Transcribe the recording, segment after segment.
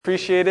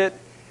Appreciate it.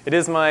 It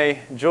is my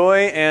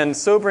joy and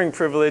sobering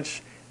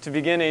privilege to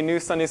begin a new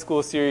Sunday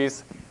School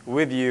series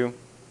with you.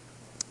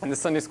 And the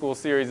Sunday School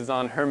series is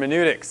on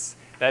hermeneutics.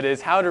 That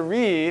is, how to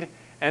read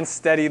and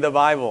study the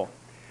Bible.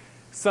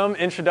 Some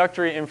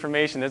introductory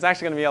information. There's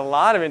actually going to be a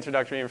lot of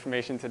introductory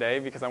information today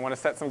because I want to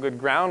set some good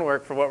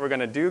groundwork for what we're going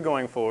to do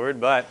going forward,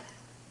 but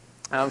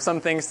some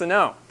things to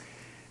know.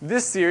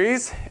 This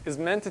series is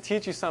meant to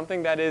teach you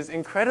something that is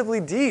incredibly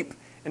deep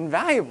and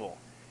valuable.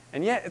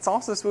 And yet, it's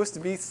also supposed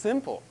to be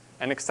simple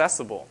and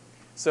accessible.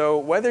 So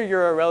whether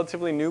you're a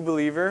relatively new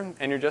believer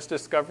and you're just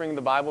discovering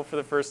the Bible for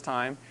the first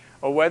time,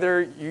 or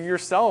whether you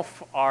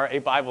yourself are a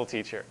Bible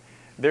teacher,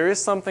 there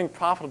is something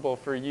profitable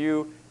for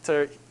you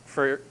to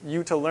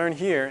learn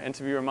here and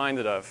to be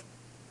reminded of,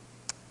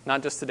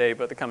 not just today,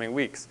 but the coming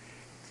weeks.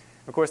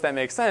 Of course, that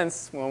makes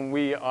sense when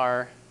we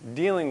are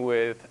dealing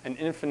with an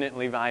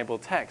infinitely valuable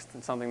text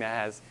and something that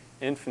has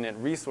infinite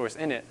resource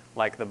in it,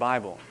 like the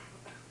Bible.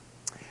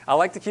 I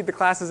like to keep the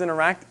classes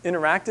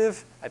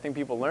interactive. I think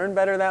people learn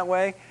better that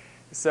way.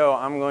 So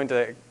I'm going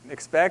to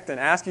expect and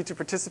ask you to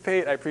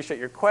participate. I appreciate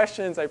your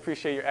questions. I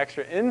appreciate your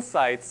extra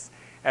insights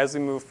as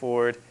we move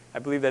forward. I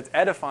believe that's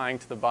edifying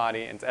to the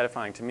body and it's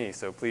edifying to me,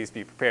 so please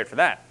be prepared for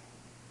that.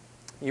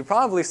 You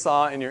probably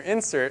saw in your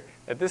insert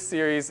that this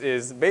series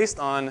is based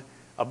on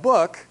a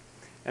book,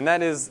 and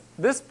that is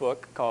this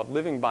book called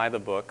Living by the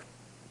Book.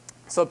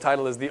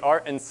 Subtitle is The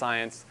Art and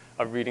Science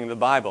of Reading the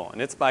Bible,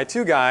 and it's by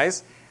two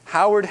guys,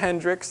 Howard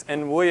Hendricks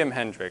and William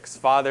Hendricks,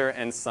 father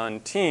and son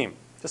team.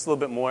 Just a little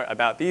bit more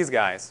about these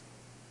guys.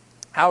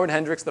 Howard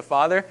Hendricks, the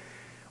father,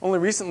 only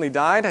recently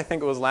died. I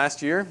think it was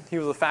last year. He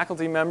was a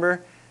faculty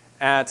member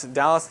at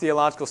Dallas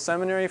Theological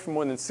Seminary for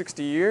more than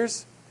 60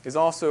 years. He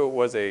also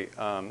was a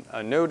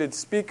noted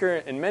speaker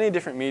in many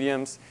different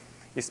mediums.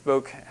 He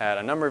spoke at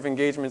a number of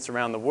engagements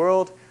around the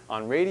world,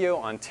 on radio,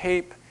 on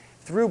tape,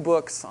 through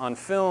books, on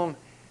film,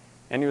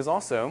 and he was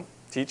also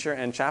teacher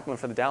and chaplain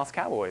for the Dallas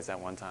Cowboys at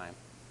one time.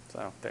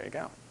 So there you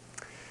go.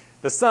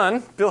 The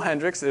son, Bill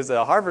Hendricks, is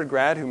a Harvard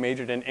grad who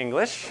majored in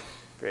English.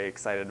 Very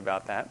excited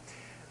about that.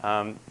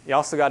 He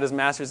also got his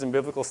master's in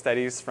biblical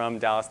studies from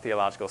Dallas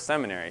Theological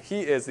Seminary.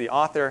 He is the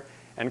author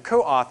and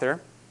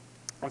co-author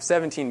of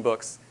 17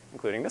 books,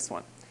 including this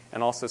one,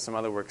 and also some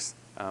other works,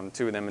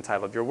 two of them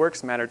entitled Your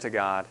Works Matter to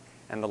God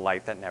and The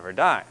Light That Never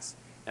Dies.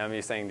 Now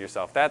you're saying to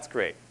yourself, that's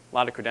great. A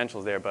lot of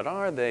credentials there, but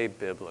are they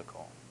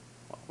biblical?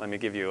 Well, let me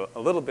give you a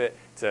little bit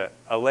to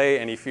allay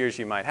any fears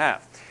you might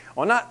have.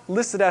 While not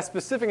listed as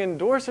specific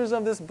endorsers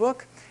of this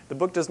book, the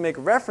book does make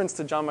reference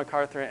to John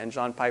MacArthur and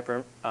John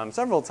Piper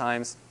several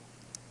times,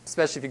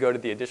 especially if you go to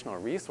the additional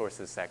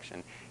resources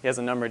section. He has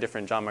a number of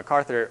different John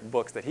MacArthur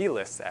books that he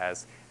lists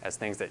as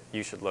things that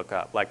you should look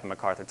up, like the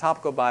MacArthur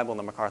Topical Bible,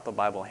 the MacArthur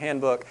Bible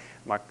Handbook,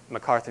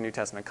 MacArthur New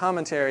Testament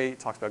Commentary,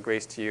 talks about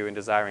grace to you, and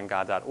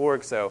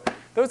desiringgod.org. So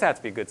those have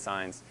to be good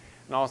signs.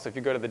 And also, if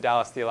you go to the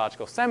Dallas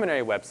Theological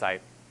Seminary website,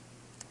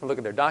 and look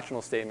at their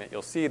doctrinal statement,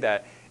 you'll see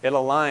that it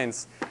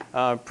aligns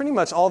pretty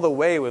much all the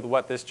way with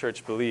what this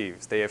church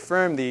believes. They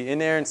affirm the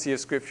inerrancy of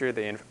Scripture.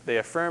 They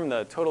affirm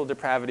the total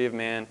depravity of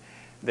man.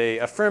 They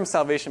affirm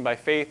salvation by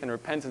faith and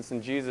repentance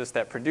in Jesus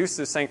that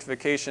produces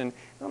sanctification.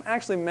 They don't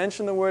actually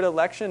mention the word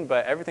election,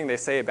 but everything they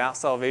say about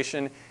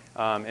salvation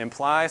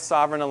implies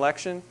sovereign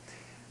election.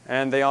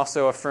 And they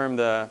also affirm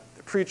the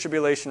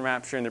pre-tribulation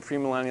rapture and the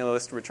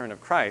premillennialist return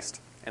of Christ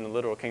and the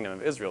literal kingdom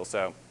of Israel.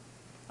 So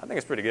I think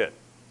it's pretty good.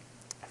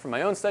 For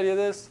my own study of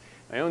this,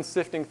 my own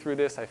sifting through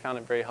this, I found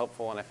it very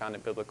helpful and I found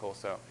it biblical.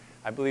 So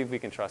I believe we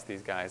can trust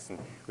these guys and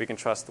we can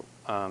trust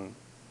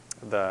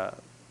the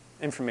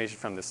information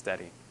from this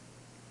study.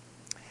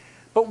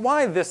 But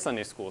why this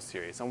Sunday School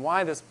series and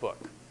why this book?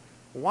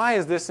 Why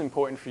is this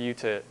important for you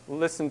to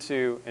listen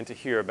to and to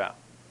hear about?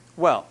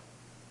 Well,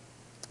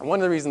 one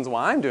of the reasons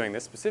why I'm doing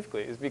this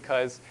specifically is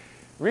because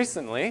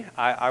recently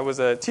I was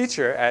a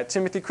teacher at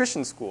Timothy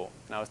Christian School.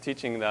 And I was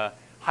teaching the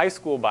high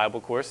school Bible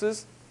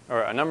courses,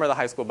 or a number of the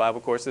high school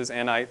Bible courses,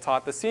 and I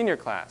taught the senior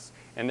class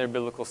in their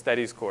biblical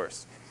studies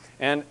course.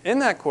 And in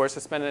that course, I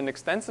spent an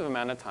extensive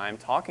amount of time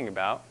talking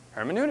about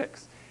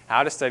hermeneutics,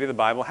 how to study the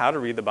Bible, how to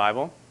read the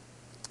Bible.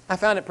 I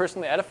found it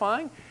personally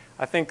edifying.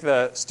 I think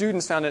the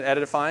students found it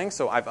edifying,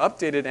 so I've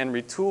updated and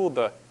retooled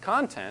the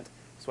content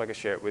so I can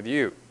share it with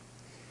you.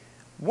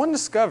 One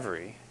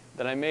discovery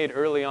that I made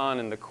early on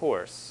in the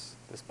course,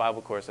 this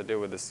Bible course I did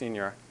with the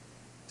senior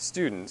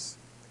students,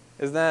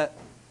 is that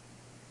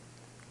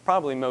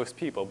probably most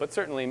people, but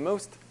certainly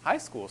most high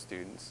school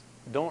students,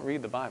 don't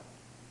read the Bible.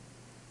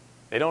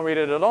 They don't read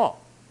it at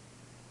all.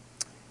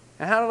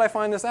 And how did I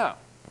find this out?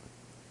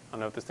 I don't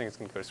know if this thing is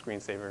going to go to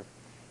screensaver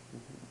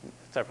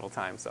several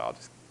times, so I'll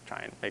just try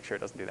and make sure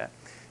it doesn't do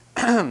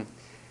that.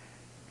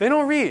 They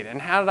don't read.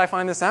 And how did I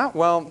find this out?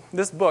 Well,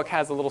 this book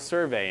has a little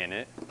survey in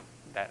it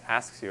that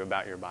asks you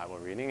about your Bible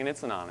reading, and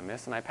it's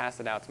anonymous, and I pass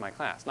it out to my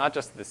class, not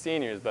just to the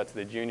seniors, but to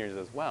the juniors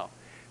as well.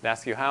 It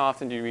asks you, how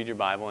often do you read your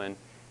Bible, and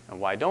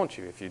why don't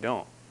you if you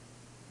don't?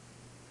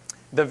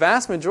 The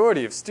vast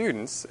majority of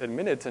students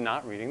admitted to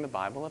not reading the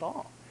Bible at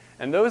all.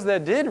 And those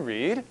that did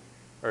read,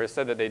 or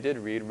said that they did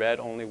read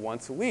only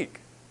once a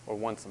week or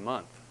once a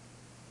month.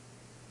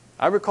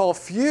 I recall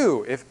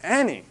few, if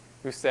any,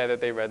 who said that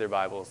they read their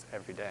Bibles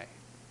every day.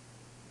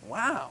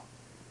 Wow.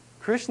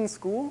 Christian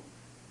school?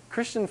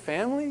 Christian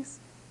families?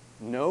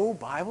 No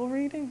Bible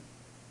reading?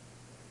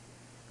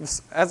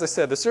 As I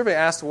said, the survey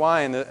asked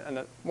why, and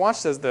the watch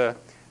says the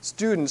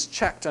students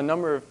checked a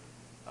number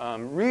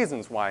of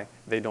reasons why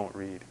they don't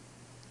read.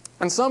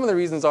 And some of the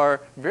reasons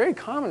are very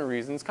common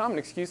reasons, common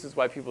excuses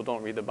why people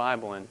don't read the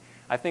Bible. And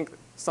I think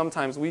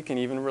sometimes we can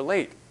even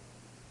relate.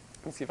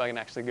 Let me see if I can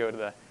actually go to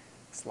the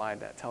slide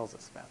that tells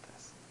us about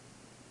this.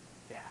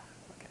 Yeah,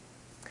 okay.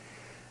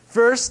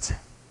 First,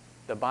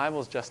 the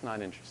Bible's just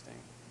not interesting.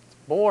 It's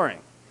boring.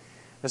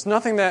 There's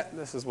nothing that,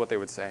 this is what they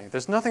would say,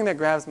 there's nothing that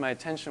grabs my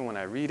attention when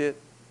I read it.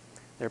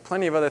 There are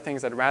plenty of other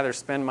things I'd rather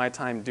spend my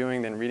time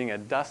doing than reading a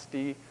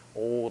dusty,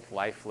 old,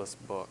 lifeless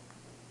book.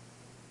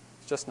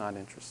 It's just not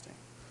interesting.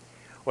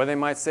 Or they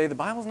might say, the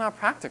Bible's not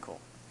practical.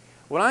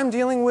 What I'm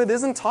dealing with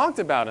isn't talked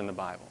about in the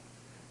Bible.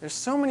 There's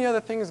so many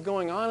other things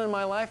going on in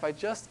my life, I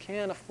just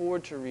can't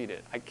afford to read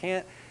it. I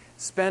can't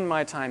spend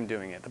my time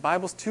doing it. The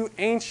Bible's too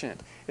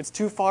ancient. It's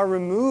too far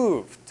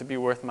removed to be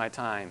worth my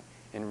time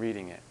in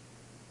reading it.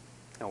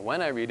 And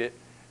when I read it,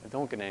 I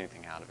don't get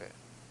anything out of it.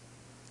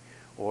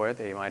 Or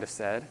they might have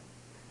said,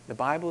 the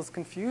Bible is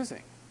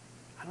confusing.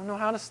 I don't know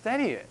how to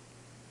study it.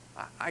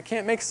 I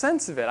can't make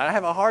sense of it. I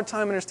have a hard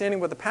time understanding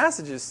what the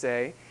passages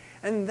say.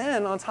 And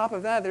then, on top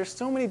of that, there's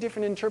so many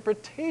different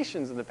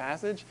interpretations of the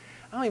passage,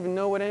 I don't even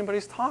know what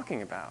anybody's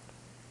talking about.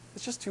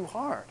 It's just too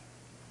hard.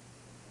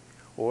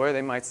 Or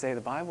they might say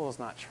the Bible is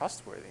not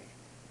trustworthy.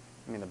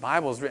 I mean, the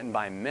Bible is written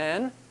by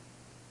men, and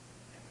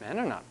men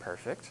are not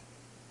perfect.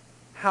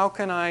 How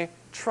can I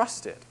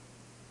trust it?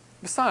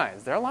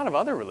 Besides, there are a lot of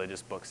other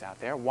religious books out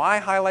there. Why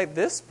highlight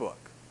this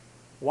book?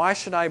 Why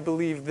should I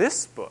believe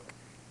this book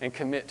and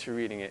commit to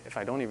reading it if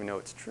I don't even know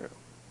it's true?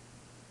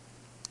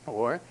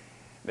 Or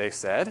they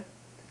said,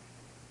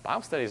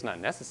 Bible study is not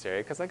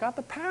necessary because I got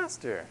the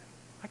pastor.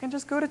 I can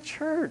just go to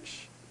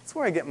church. That's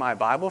where I get my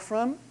Bible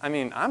from. I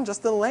mean, I'm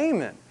just a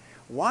layman.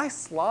 Why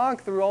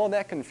slog through all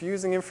that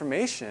confusing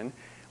information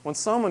when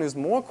someone who's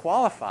more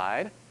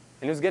qualified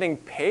and who's getting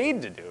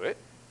paid to do it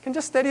can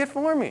just study it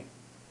for me?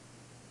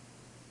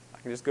 I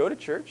can just go to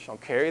church. I'll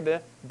carry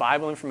the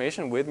Bible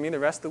information with me the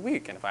rest of the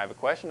week. And if I have a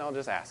question, I'll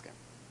just ask him.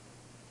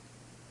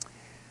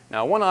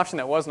 Now, one option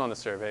that wasn't on the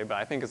survey, but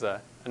I think is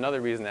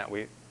another reason that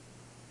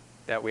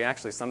we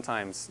actually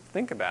sometimes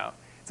think about.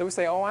 So we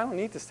say, oh, I don't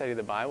need to study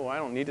the Bible, or I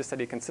don't need to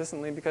study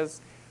consistently because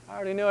I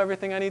already know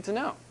everything I need to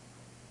know.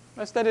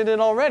 I've studied it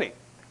already.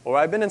 Or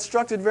I've been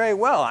instructed very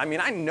well. I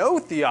mean, I know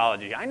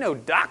theology. I know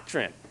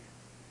doctrine.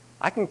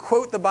 I can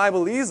quote the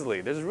Bible easily.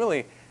 There's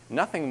really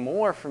nothing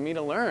more for me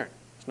to learn.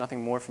 There's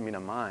nothing more for me to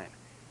mine.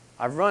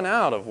 I've run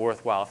out of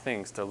worthwhile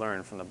things to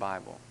learn from the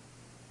Bible.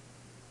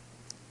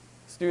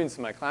 Students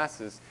in my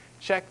classes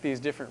check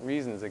these different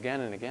reasons again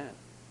and again.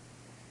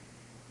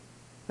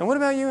 Now, what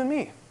about you and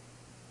me?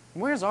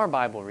 Where's our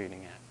Bible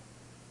reading at?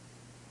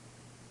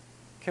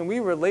 Can we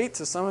relate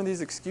to some of these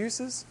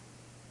excuses?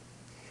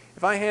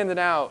 If I handed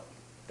out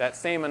that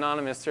same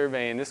anonymous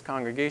survey in this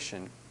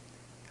congregation,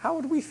 how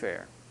would we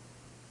fare?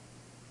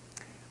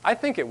 I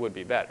think it would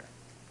be better.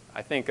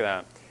 I think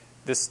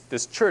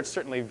this church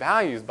certainly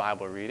values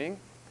Bible reading,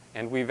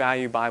 and we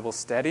value Bible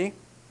study.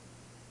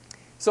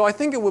 So I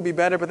think it will be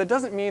better, but that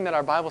doesn't mean that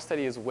our Bible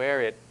study is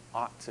where it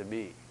ought to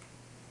be.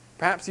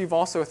 Perhaps you've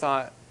also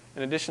thought,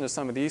 in addition to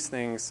some of these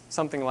things,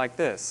 something like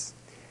this.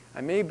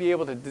 I may be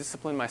able to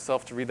discipline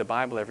myself to read the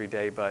Bible every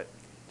day, but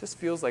it just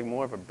feels like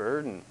more of a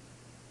burden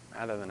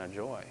rather than a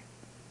joy.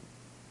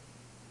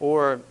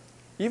 Or,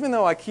 even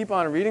though I keep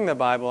on reading the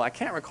Bible, I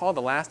can't recall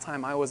the last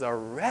time I was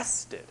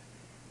arrested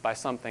by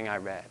something I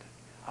read.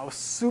 I was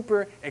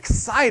super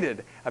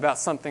excited about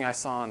something I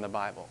saw in the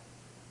Bible.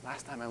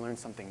 Last time I learned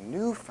something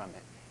new from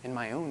it in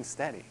my own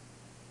study.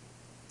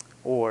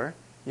 Or,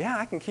 yeah,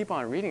 I can keep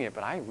on reading it,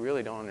 but I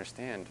really don't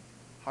understand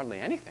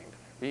hardly anything that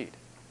I read.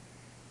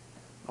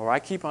 Or I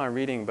keep on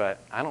reading, but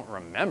I don't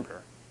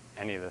remember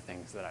any of the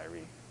things that I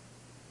read.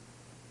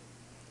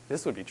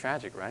 This would be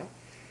tragic, right?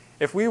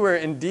 If we were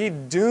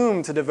indeed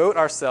doomed to devote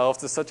ourselves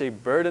to such a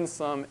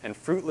burdensome and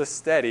fruitless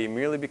study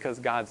merely because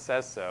God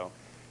says so,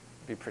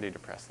 it would be pretty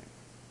depressing.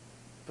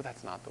 But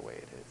that's not the way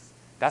it is.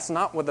 That's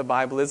not what the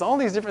Bible is. All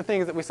these different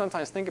things that we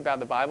sometimes think about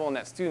the Bible and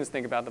that students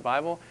think about the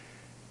Bible,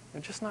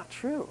 they're just not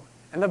true.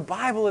 And the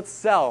Bible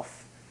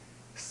itself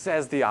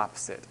says the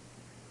opposite.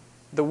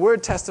 The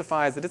Word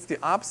testifies that it's the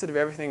opposite of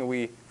everything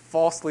we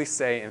falsely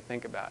say and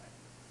think about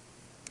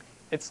it.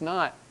 It's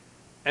not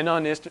an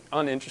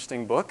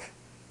uninteresting book.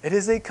 It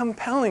is a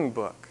compelling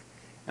book.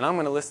 And I'm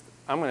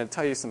going to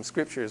tell you some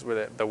scriptures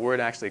where the Word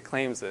actually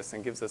claims this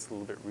and gives us a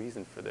little bit of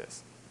reason for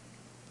this.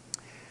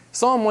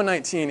 Psalm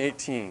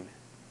 119:18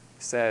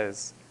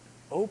 says,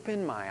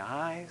 "Open my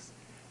eyes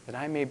that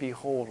I may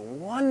behold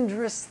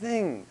wondrous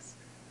things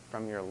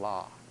from your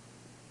law."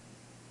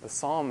 The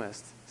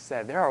psalmist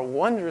said, there are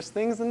wondrous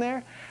things in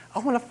there. I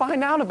want to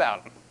find out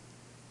about them.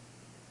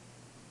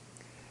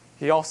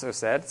 He also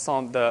said,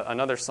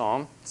 another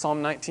psalm,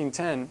 Psalm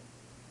 19:10,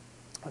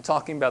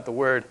 talking about the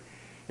Word,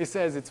 He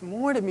says, it's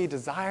more to be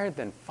desired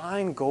than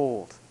fine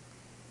gold,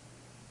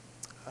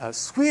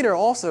 sweeter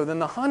also than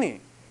the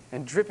honey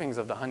and drippings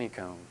of the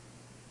honeycomb.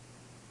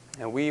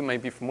 And we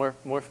might be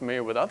more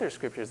familiar with other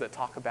scriptures that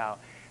talk about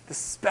the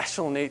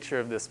special nature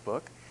of this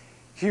book.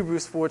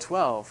 Hebrews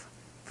 4:12,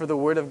 for the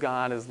word of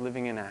God is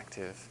living and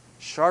active,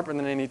 sharper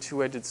than any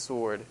two-edged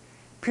sword,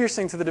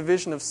 piercing to the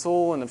division of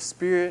soul and of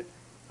spirit,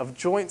 of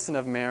joints and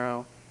of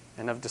marrow,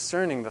 and of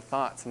discerning the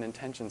thoughts and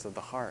intentions of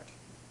the heart.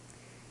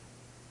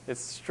 It's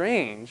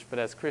strange, but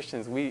as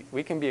Christians,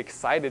 we can be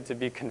excited to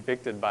be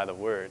convicted by the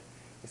word.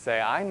 You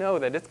say, I know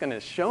that it's going to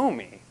show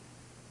me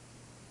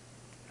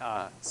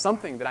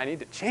something that I need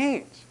to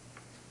change,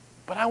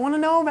 but I want to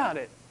know about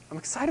it. I'm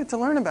excited to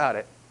learn about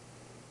it.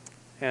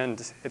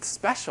 And it's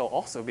special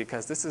also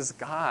because this is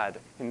God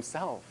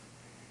himself.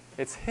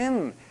 It's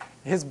him,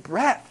 his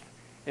breath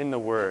in the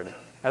word.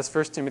 As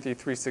 1 Timothy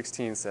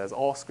 3:16 says,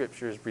 all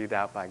scripture is breathed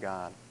out by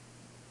God.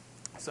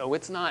 So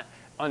it's not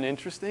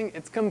uninteresting,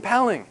 it's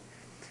compelling.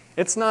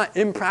 It's not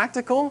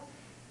impractical,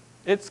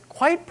 it's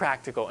quite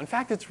practical. In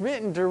fact, it's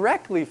written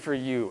directly for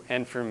you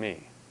and for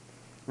me.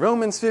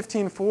 Romans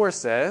 15:4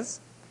 says,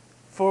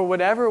 for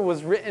whatever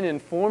was written in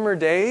former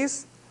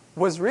days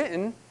was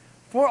written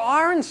for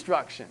our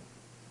instruction,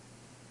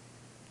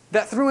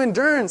 that through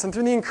endurance and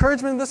through the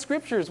encouragement of the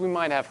scriptures we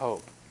might have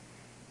hope.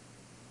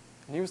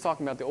 And he was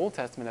talking about the Old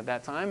Testament at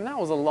that time, and that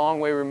was a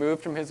long way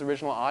removed from his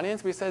original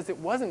audience, but he says it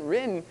wasn't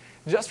written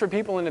just for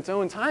people in its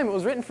own time, it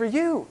was written for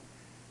you,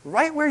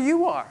 right where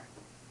you are.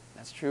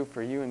 That's true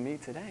for you and me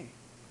today.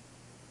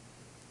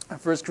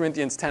 1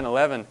 Corinthians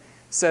 10:11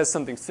 says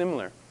something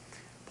similar.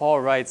 Paul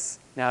writes,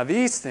 now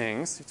these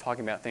things, he's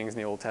talking about things in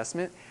the Old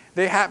Testament,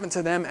 they happened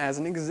to them as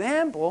an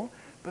example,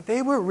 but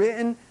they were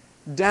written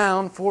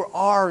down for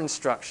our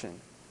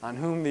instruction, on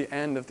whom the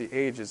end of the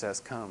ages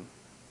has come.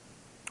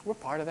 We're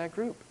part of that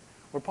group.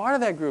 We're part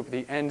of that group,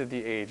 the end of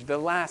the age, the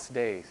last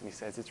days. And he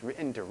says it's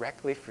written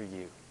directly for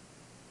you.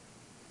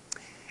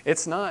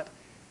 It's not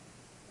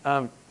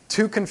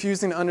too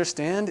confusing to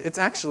understand. It's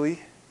actually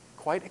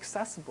quite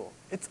accessible.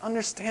 It's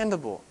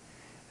understandable.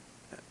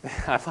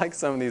 I like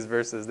some of these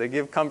verses. They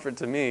give comfort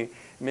to me,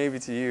 maybe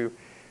to you.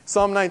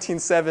 Psalm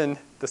 19:7,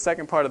 the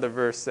second part of the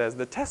verse says,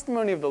 the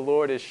testimony of the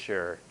Lord is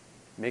sure,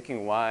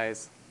 making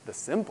wise the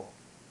simple.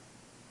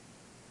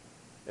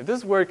 If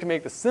this word can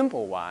make the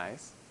simple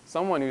wise,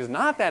 someone who's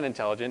not that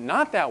intelligent,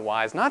 not that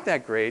wise, not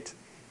that great,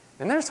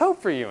 then there's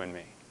hope for you and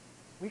me.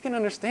 We can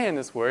understand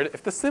this word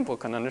if the simple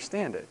can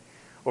understand it.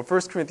 Or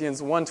 1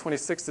 Corinthians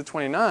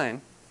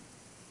 1:26-29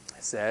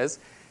 says,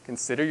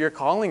 consider your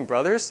calling,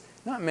 brothers.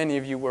 Not many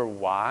of you were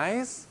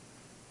wise,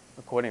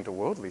 according to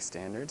worldly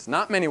standards.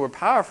 Not many were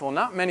powerful,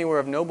 not many were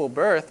of noble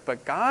birth,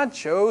 but God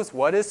chose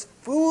what is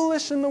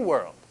foolish in the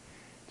world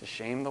to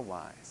shame the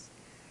wise.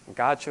 And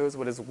God chose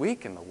what is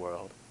weak in the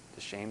world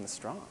to shame the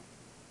strong.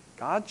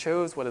 God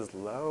chose what is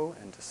low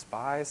and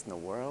despised in the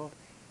world,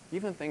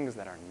 even things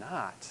that are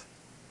not,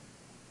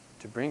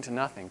 to bring to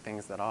nothing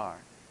things that are,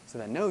 so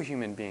that no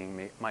human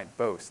being might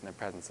boast in the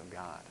presence of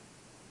God.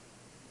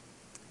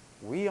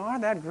 We are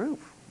that group.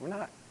 We're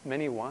not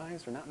many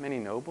wise, we're not many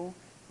noble,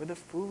 we're the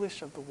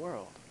foolish of the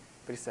world.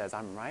 But he says,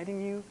 I'm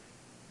writing you,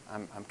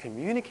 I'm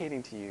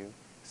communicating to you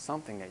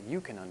something that you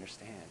can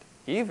understand,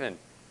 even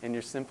in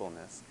your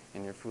simpleness,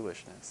 in your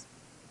foolishness.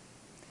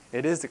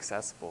 It is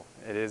accessible.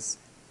 It is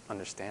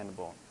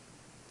understandable.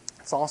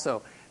 It's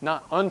also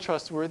not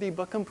untrustworthy,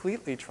 but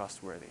completely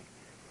trustworthy.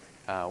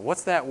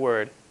 What's that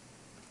word?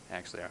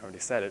 Actually, I already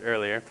said it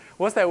earlier.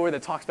 What's that word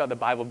that talks about the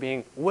Bible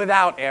being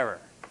without error?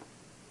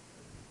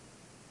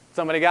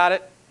 Somebody got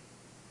it?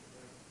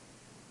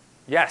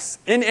 Yes,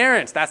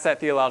 inerrant. That's that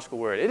theological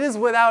word. It is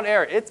without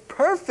error. It's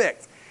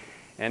perfect.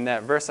 And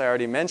that verse I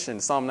already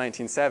mentioned, Psalm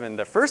 19:7,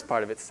 the first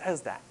part of it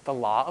says that. The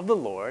law of the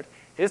Lord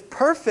is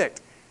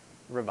perfect,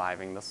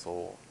 reviving the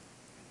soul.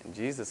 And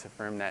Jesus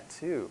affirmed that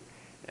too.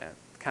 Yeah,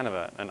 kind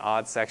of an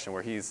odd section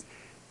where he's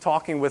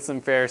talking with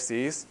some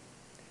Pharisees,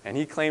 and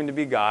he claimed to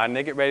be God, and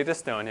they get ready to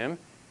stone him.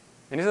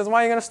 And he says,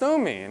 why are you going to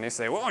stone me? And they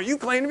say, well, you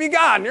claim to be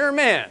God, and you're a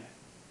man.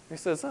 He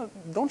says, oh,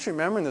 don't you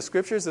remember in the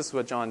scriptures? This is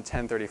what John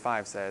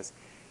 10:35 says.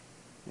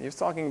 He was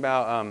talking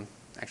about,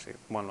 actually,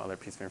 one other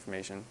piece of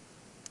information.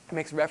 It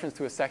makes reference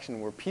to a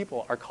section where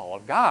people are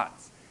called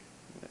gods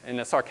in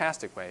a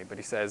sarcastic way. But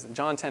he says,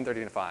 John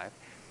 10:35,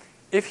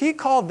 if he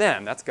called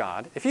them, that's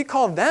God, if he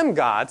called them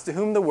gods to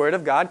whom the word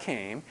of God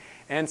came,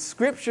 and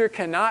scripture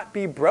cannot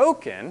be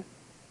broken,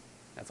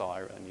 that's all I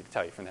really need to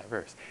tell you from that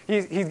verse.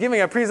 He's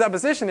giving a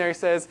presupposition there. He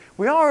says,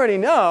 we already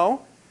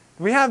know,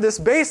 we have this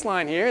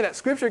baseline here that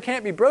scripture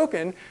can't be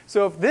broken,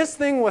 so if this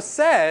thing was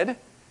said,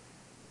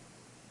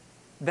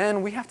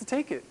 then we have to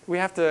take it. We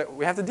have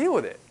to deal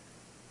with it.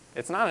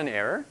 It's not an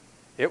error.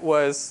 It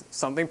was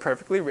something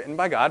perfectly written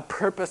by God,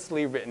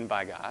 purposely written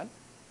by God,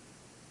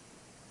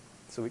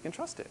 so we can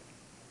trust it.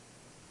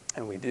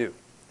 And we do.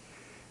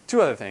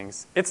 Two other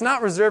things. It's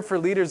not reserved for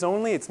leaders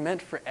only. It's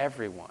meant for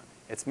everyone.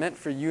 It's meant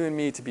for you and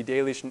me to be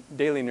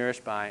daily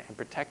nourished by and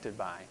protected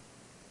by.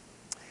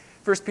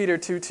 1 Peter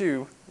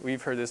 2:2,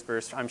 we've heard this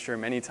verse, I'm sure,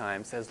 many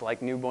times, says,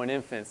 like newborn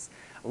infants,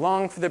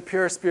 long for the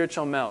pure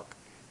spiritual milk,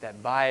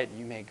 that by it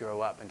you may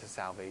grow up into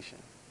salvation.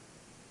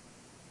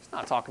 He's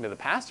not talking to the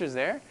pastors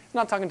there. He's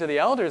not talking to the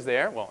elders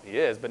there. Well, he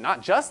is, but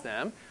not just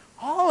them.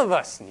 All of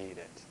us need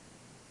it.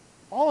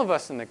 All of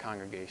us in the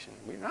congregation.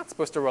 We're not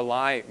supposed to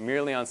rely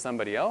merely on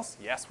somebody else.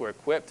 Yes, we're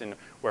equipped and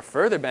we're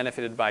further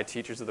benefited by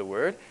teachers of the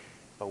word,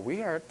 but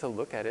we are to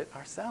look at it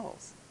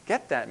ourselves.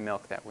 Get that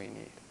milk that we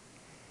need.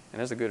 And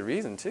there's a good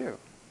reason, too.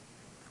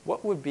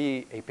 What would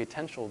be a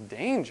potential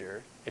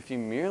danger if you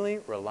merely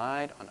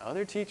relied on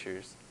other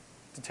teachers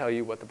to tell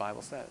you what the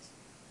Bible says?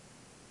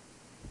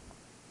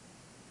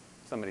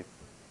 Somebody,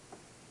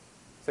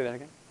 say that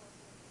again?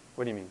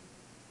 What do you mean?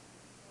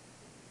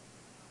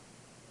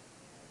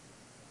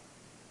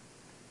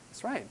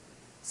 That's right.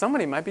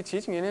 Somebody might be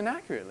teaching it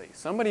inaccurately.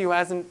 Somebody who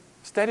hasn't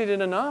studied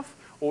it enough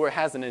or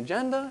has an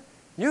agenda,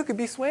 you could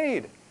be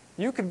swayed.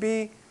 You could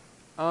be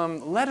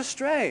led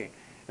astray.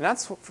 And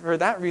that's for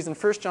that reason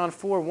 1 John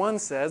 4:1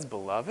 says,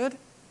 Beloved,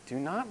 do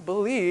not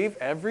believe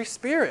every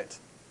spirit,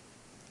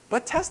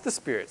 but test the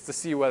spirits to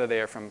see whether they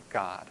are from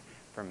God.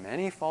 For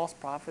many false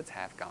prophets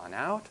have gone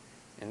out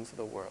into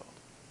the world.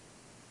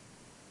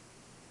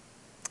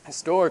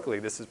 Historically,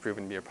 this has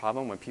proven to be a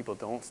problem when people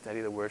don't study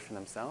the word for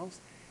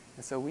themselves.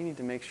 And so we need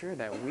to make sure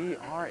that we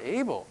are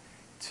able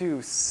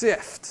to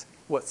sift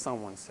what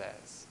someone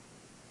says.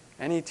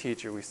 Any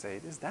teacher, we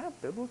say, is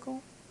that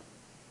biblical?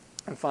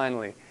 And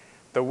finally,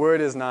 the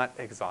word is not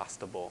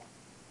exhaustible.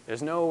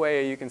 There's no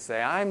way you can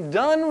say, I'm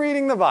done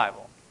reading the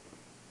Bible.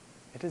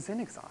 It is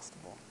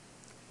inexhaustible.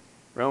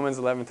 Romans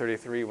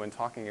 11:33, when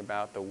talking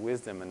about the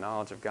wisdom and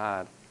knowledge of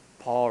God,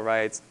 Paul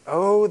writes,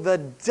 Oh, the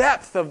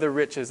depth of the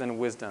riches and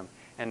wisdom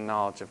and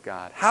knowledge of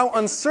God. How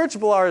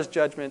unsearchable are his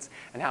judgments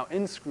and how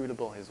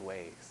inscrutable his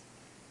ways.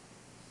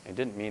 It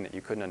didn't mean that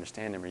you couldn't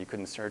understand him or you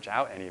couldn't search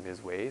out any of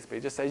his ways, but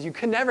he just says you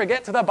can never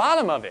get to the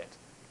bottom of it.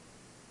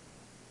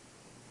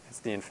 It's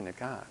the infinite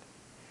God.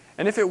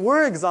 And if it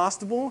were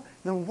exhaustible,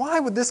 then why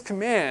would this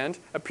command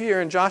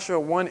appear in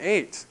Joshua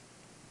 1:8,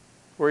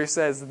 where he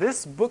says,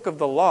 This book of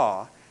the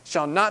law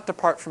shall not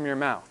depart from your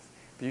mouth,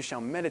 but you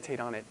shall meditate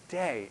on it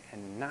day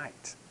and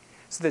night,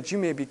 so that you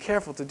may be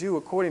careful to do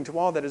according to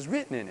all that is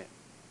written in it.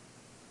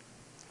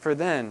 For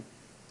then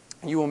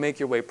you will make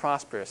your way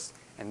prosperous,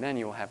 and then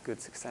you will have good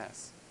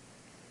success.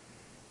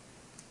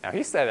 Now,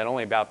 he said that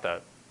only about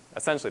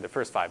essentially the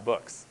first 5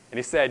 books. And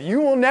he said, you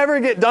will never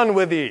get done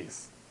with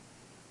these.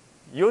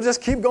 You'll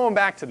just keep going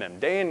back to them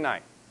day and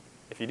night.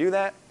 If you do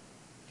that,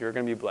 you're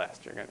going to be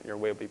blessed. Your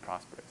way will be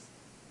prosperous.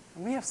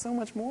 And we have so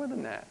much more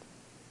than that.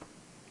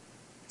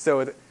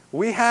 So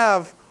we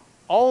have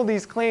all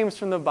these claims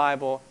from the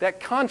Bible that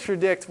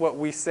contradict what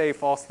we say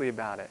falsely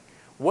about it.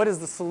 What is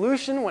the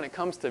solution when it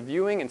comes to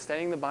viewing and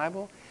studying the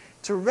Bible?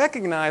 To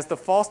recognize the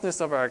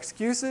falseness of our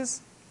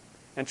excuses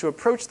and to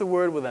approach the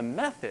Word with a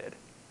method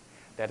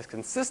that is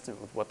consistent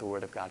with what the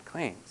Word of God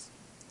claims.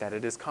 That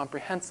it is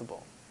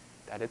comprehensible,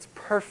 that it's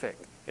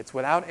perfect, it's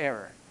without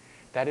error,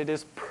 that it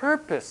is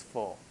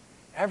purposeful.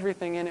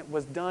 Everything in it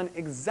was done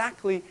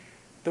exactly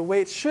the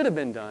way it should have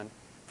been done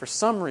for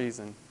some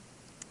reason,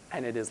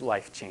 and it is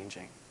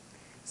life-changing.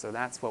 So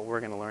that's what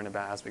we're going to learn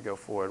about as we go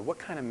forward. What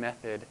kind of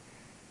method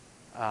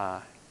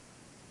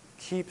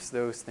keeps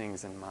those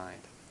things in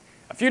mind?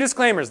 A few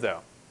disclaimers,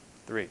 though.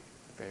 3 at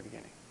the very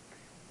beginning.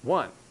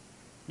 1,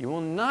 you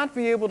will not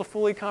be able to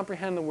fully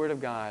comprehend the Word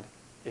of God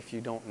if you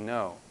don't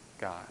know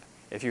God,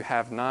 if you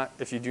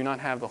do not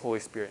have the Holy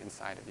Spirit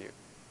inside of you.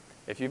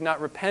 If you've not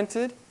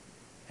repented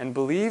and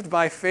believed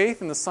by faith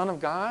in the Son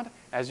of God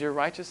as your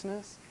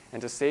righteousness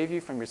and to save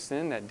you from your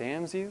sin that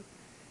damns you,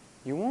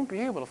 you won't be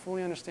able to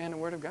fully understand the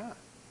Word of God.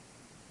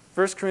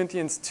 1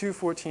 Corinthians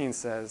 2:14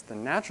 says, the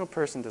natural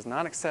person does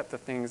not accept the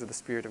things of the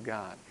Spirit of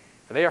God,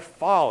 for they are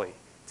folly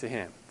to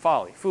him.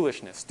 Folly,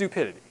 foolishness,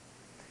 stupidity.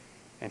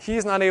 And he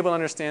is not able to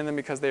understand them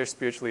because they are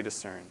spiritually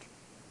discerned.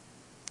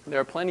 There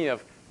are plenty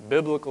of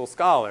biblical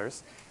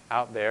scholars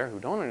out there who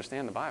don't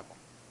understand the Bible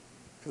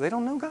because they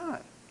don't know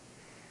God.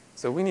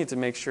 So we need to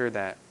make sure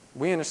that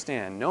we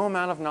understand no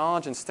amount of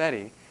knowledge and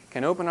study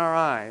can open our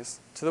eyes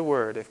to the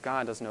Word if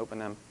God doesn't open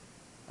them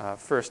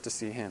first to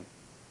see Him.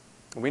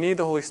 We need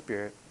the Holy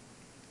Spirit.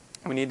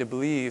 We need to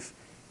believe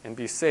and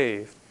be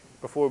saved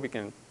before we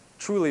can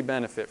truly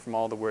benefit from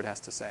all the Word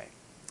has to say.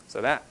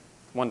 So that's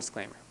one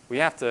disclaimer. We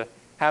have to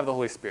have the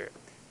Holy Spirit.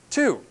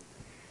 2,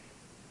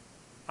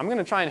 I'm going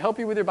to try and help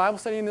you with your Bible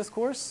study in this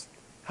course.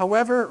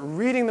 However,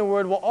 reading the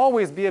Word will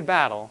always be a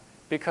battle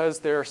because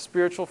there are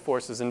spiritual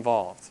forces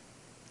involved.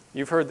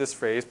 You've heard this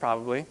phrase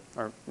probably,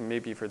 or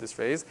maybe you've heard this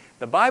phrase.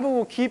 The Bible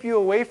will keep you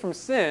away from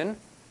sin,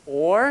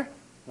 or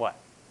what?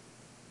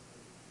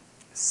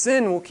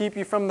 Sin will keep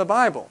you from the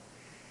Bible.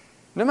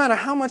 No matter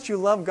how much you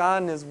love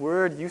God and His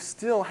Word, you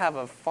still have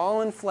a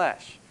fallen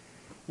flesh.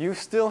 You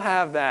still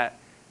have that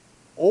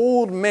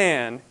old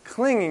man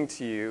clinging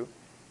to you,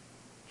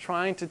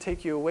 trying to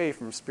take you away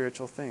from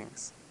spiritual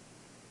things.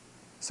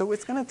 So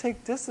it's going to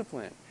take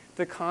discipline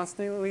to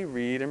constantly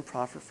read and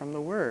profit from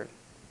the Word.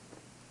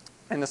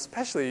 And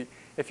especially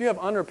if you have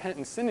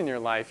unrepentant sin in your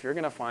life, you're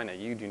going to find that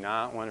you do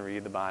not want to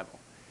read the Bible.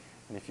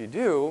 And if you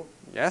do,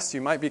 yes,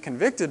 you might be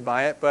convicted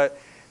by it, but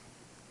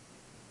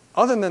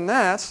other than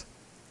that,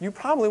 you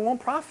probably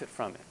won't profit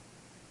from it.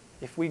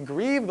 If we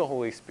grieve the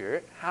Holy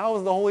Spirit, how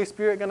is the Holy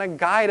Spirit going to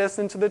guide us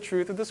into the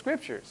truth of the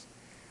Scriptures?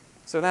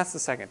 So that's the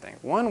second thing.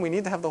 One, we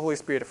need to have the Holy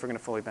Spirit if we're going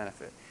to fully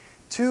benefit.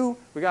 Two,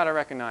 we got to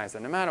recognize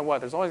that no matter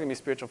what, there's always going to be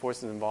spiritual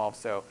forces involved,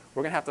 so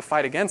we're going to have to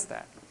fight against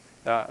that.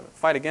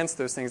 Fight against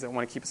those things that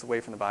want to keep us away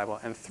from the Bible.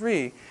 And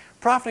three,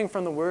 profiting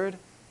from the Word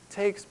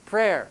takes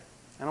prayer.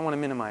 I don't want to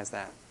minimize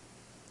that.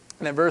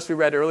 And that verse we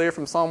read earlier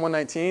from Psalm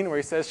 119 where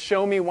he says,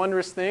 show me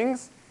wondrous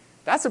things,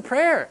 that's a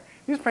prayer.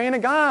 He's praying to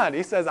God.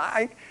 He says,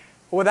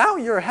 without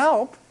your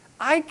help,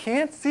 I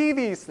can't see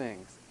these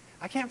things.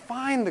 I can't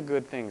find the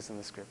good things in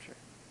the Scripture.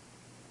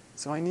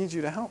 So I need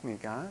you to help me,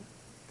 God.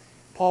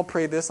 Paul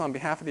prayed this on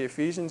behalf of the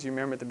Ephesians. You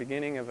remember at the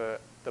beginning of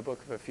the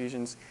book of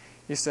Ephesians,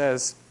 he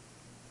says,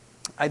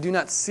 I do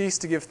not cease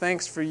to give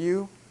thanks for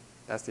you,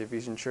 that's the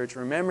Ephesian church,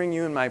 remembering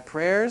you in my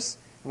prayers.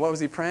 And what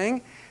was he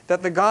praying?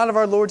 That the God of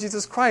our Lord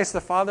Jesus Christ,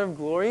 the Father of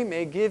glory,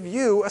 may give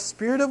you a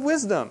spirit of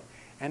wisdom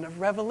and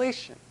of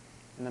revelation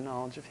in the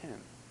knowledge of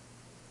him.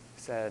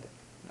 He said,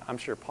 I'm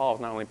sure Paul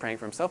was not only praying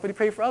for himself, but he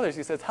prayed for others.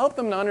 He says, help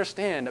them to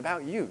understand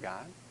about you,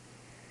 God.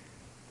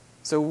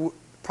 So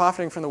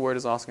profiting from the Word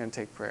is also going to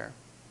take prayer.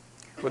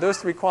 With those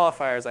three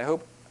qualifiers, I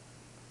hope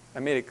I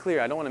made it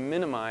clear. I don't want to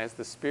minimize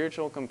the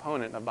spiritual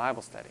component of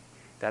Bible study.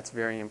 That's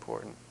very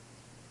important.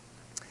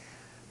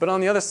 But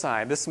on the other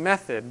side, this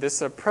method,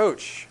 this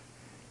approach,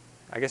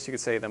 I guess you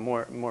could say the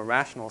more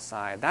rational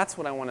side, that's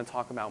what I want to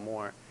talk about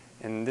more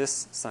in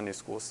this Sunday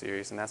school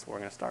series, and that's what we're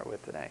going to start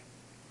with today.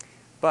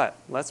 But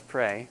let's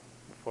pray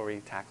before we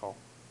tackle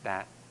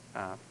that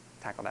task.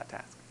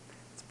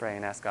 Let's pray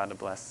and ask God to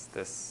bless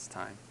this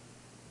time.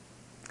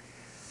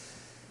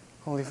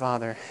 Holy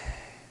Father,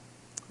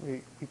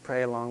 we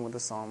pray along with the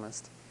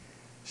psalmist.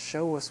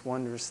 Show us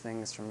wondrous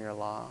things from your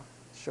law.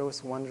 Show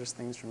us wondrous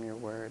things from your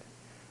word.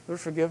 Lord,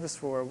 forgive us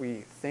for where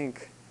we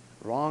think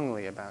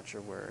wrongly about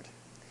your word,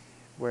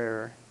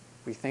 where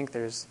we think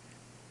there's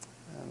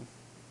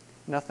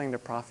nothing to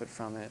profit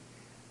from it,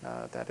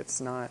 that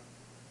it's not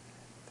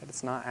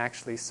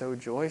actually so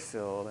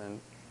joy-filled and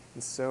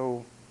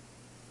so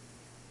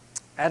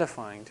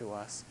edifying to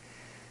us.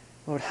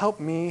 Lord, help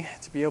me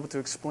to be able to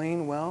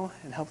explain well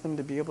and help them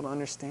to be able to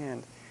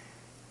understand.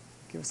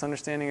 Give us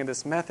understanding of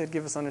this method.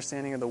 Give us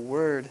understanding of the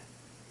Word.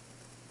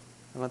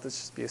 And let this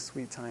just be a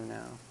sweet time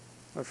now.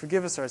 Lord,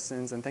 forgive us our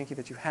sins and thank you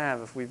that you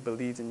have if we've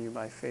believed in you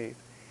by faith.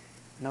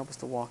 And help us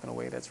to walk in a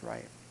way that's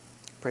right.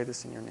 I pray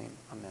this in your name.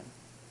 Amen.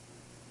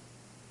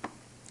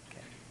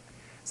 Okay.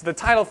 So the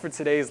title for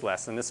today's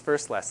lesson, this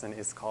first lesson,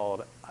 is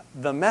called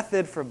The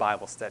Method for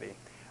Bible Study,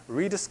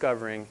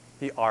 Rediscovering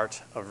the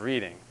Art of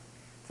Reading.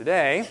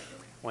 Today,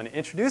 I want to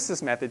introduce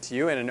this method to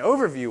you in an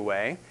overview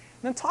way, and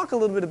then talk a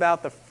little bit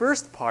about the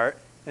first part,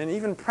 and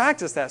even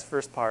practice that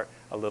first part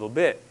a little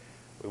bit.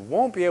 We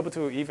won't be able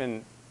to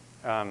even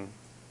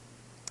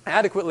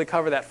adequately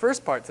cover that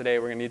first part today.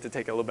 We're going to need to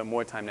take a little bit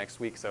more time next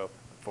week, so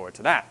look forward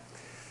to that.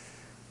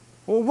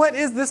 Well, what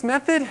is this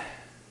method?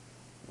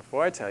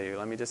 Before I tell you,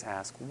 let me just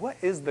ask, what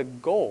is the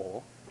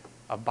goal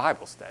of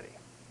Bible study?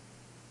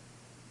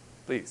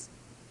 Please.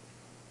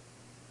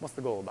 What's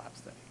the goal of Bible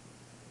study?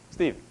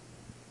 Stephen.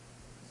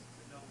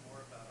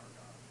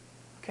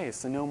 Okay,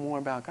 it's to know more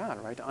about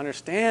God, right? To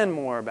understand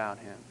more about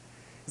him.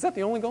 Is that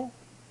the only goal?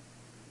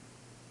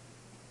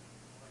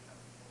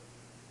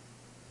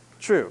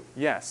 True,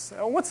 yes.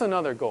 What's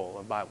another goal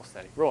of Bible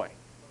study? Roy?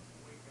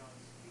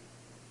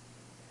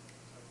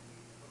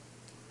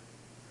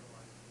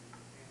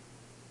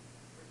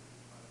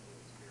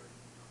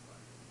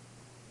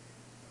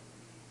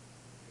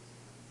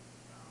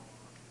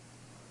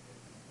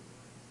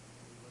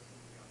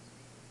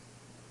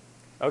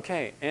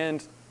 Okay,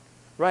 and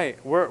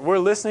right, we're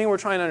listening, we're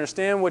trying to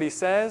understand what he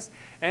says,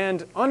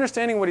 and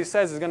understanding what he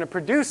says is going to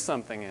produce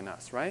something in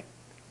us, right?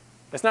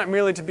 It's not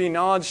merely to be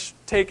knowledge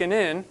taken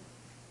in,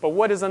 but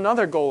what is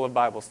another goal of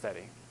Bible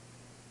study?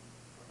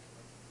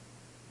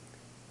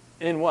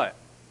 In what?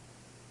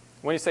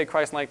 When you say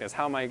Christ-likeness,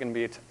 how am I going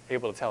to be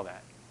able to tell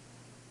that?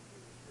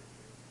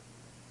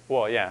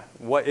 Well, yeah,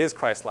 what is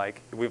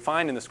Christ-like? We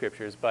find in the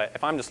Scriptures, but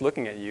if I'm just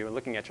looking at you and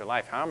looking at your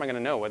life, how am I going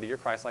to know whether you're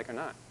Christ-like or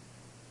not?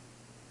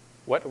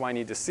 What do I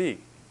need to see?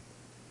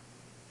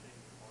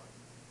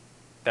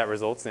 That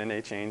results in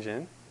a change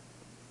in?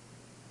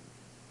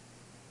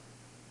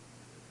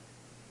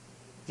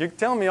 You're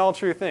telling me all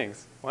true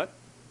things. What?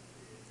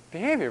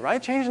 Behavior,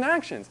 right? Change in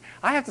actions.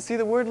 I have to see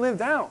the Word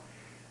lived out.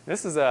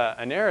 This is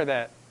an error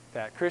that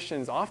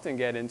Christians often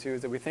get into,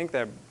 is that we think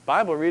that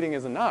Bible reading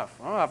is enough.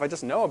 Oh, if I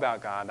just know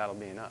about God, that'll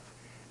be enough.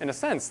 In a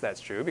sense,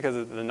 that's true,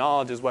 because the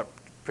knowledge is what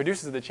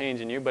produces the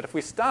change in you. But if we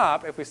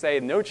stop, if we say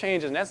no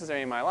change is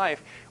necessary in my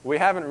life, we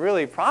haven't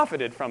really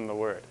profited from the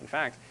Word. In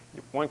fact,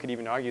 one could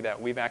even argue that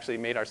we've actually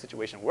made our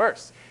situation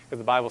worse, because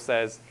the Bible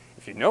says,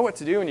 if you know what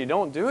to do and you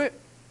don't do it,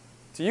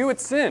 to you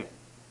it's sin.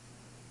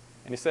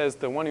 And he says,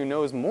 the one who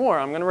knows more,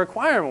 I'm going to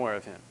require more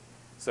of him.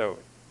 So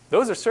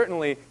Those are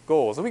certainly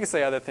goals. And we could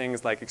say other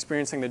things like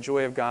experiencing the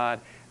joy of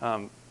God,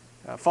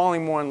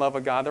 falling more in love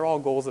with God. They're all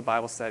goals of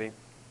Bible study.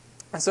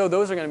 And so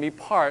those are going to be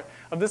part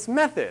of this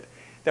method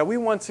that we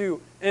want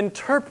to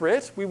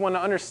interpret, we want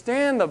to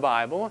understand the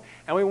Bible,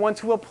 and we want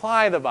to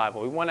apply the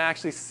Bible. We want to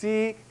actually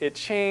see it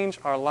change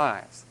our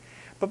lives.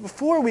 But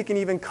before we can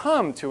even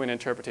come to an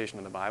interpretation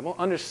of the Bible,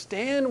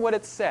 understand what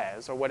it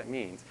says or what it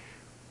means,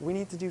 we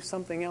need to do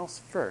something else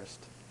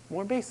first,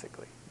 more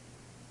basically.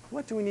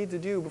 What do we need to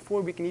do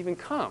before we can even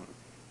come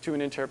to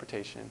an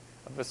interpretation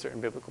of a certain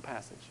biblical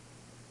passage?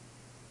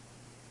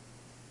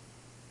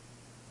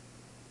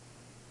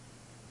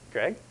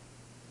 Greg?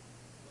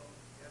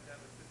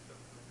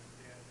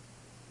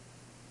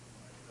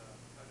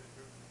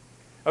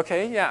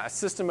 Okay, yeah, a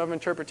system of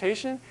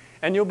interpretation.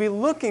 And you'll be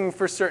looking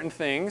for certain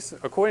things,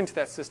 according to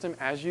that system,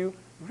 as you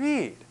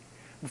read.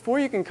 Before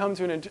you can come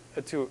to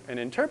an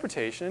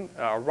interpretation,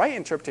 a right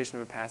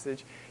interpretation of a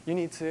passage, you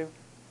need to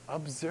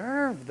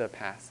observe the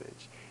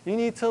passage. You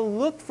need to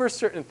look for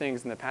certain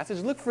things in the passage,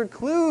 look for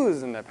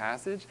clues in the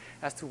passage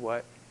as to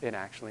what it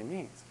actually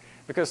means.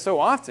 Because so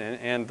often,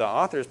 and the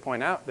authors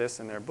point out this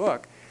in their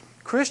book,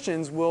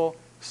 Christians will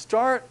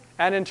start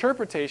at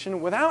interpretation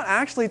without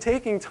actually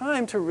taking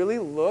time to really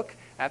look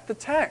at the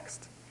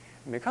text.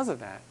 And because of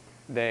that,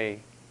 they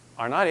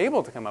are not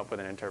able to come up with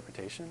an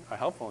interpretation, a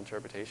helpful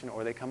interpretation,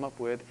 or they come up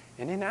with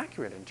an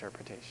inaccurate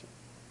interpretation.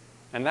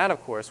 And that,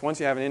 of course, once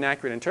you have an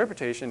inaccurate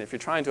interpretation, if you're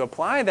trying to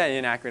apply that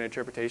inaccurate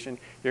interpretation,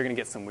 you're going to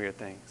get some weird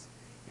things.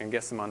 You're going to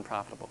get some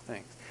unprofitable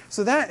things.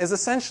 So that is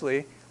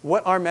essentially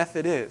what our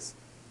method is.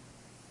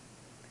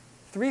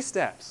 3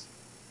 steps.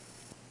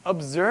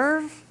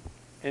 Observe,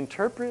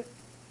 interpret,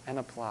 and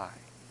apply.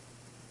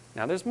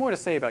 Now, there's more to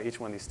say about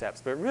each one of these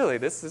steps, but really,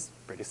 this is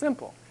pretty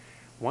simple.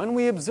 When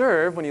we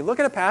observe, when you look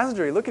at a passage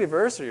or you look at a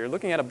verse or you're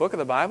looking at a book of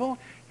the Bible,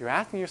 you're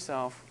asking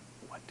yourself,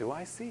 what do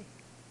I see?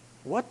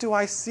 What do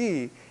I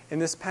see in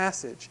this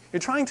passage? You're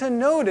trying to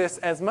notice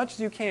as much as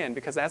you can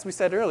because, as we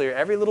said earlier,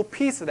 every little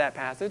piece of that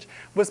passage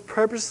was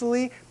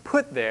purposely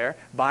put there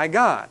by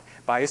God,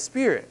 by His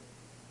Spirit.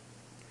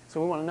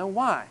 So we want to know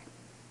why.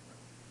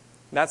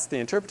 That's the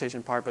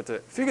interpretation part, but to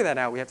figure that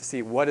out, we have to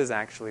see what is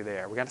actually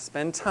there. We've got to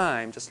spend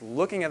time just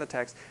looking at the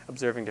text,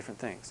 observing different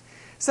things.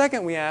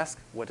 Second, we ask,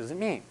 what does it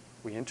mean?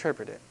 We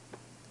interpret it.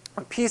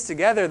 We piece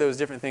together those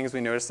different things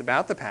we noticed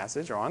about the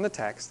passage or on the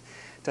text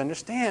to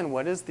understand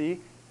what is the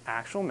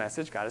actual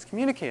message God is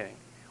communicating,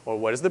 or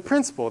what is the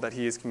principle that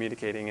He is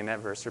communicating in that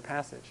verse or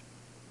passage.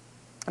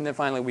 And then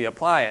finally, we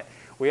apply it.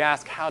 We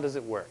ask, how does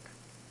it work?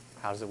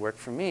 How does it work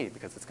for me?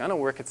 Because it's going to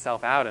work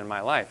itself out in my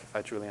life if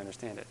I truly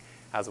understand it.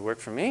 How does it work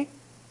for me?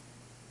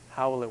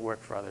 How will it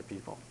work for other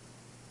people?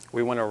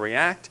 We want to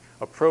react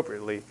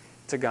appropriately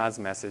to God's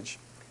message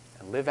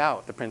and live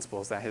out the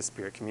principles that His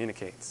Spirit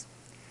communicates.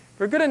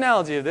 For a good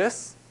analogy of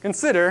this,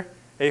 consider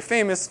a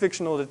famous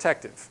fictional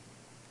detective.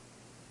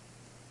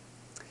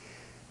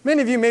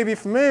 Many of you may be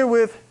familiar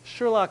with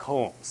Sherlock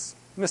Holmes,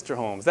 Mr.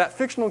 Holmes, that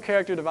fictional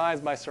character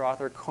devised by Sir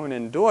Arthur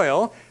Conan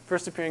Doyle,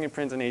 first appearing in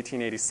print in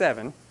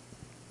 1887,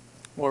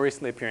 more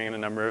recently appearing in a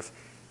number of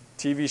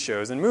TV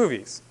shows and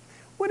movies.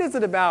 What is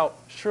it about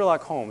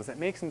Sherlock Holmes that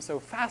makes him so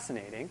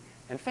fascinating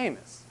and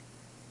famous?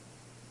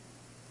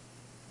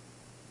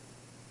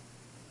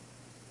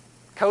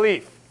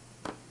 Khalif.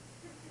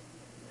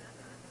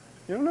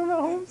 You don't know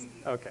about Holmes?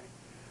 Okay.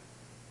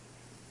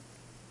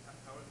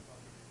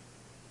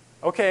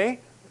 Okay.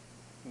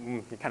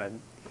 You're kind of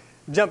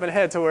jumping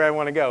ahead to where I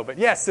want to go. But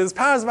yes, his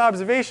powers of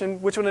observation,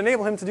 which would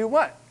enable him to do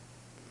what?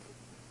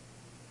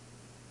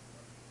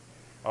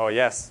 Oh,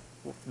 yes.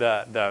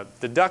 The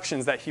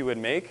deductions that he would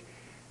make.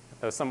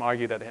 Though some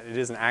argue that it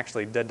isn't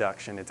actually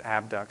deduction, it's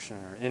abduction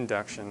or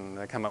induction.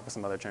 They come up with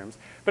some other terms.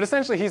 But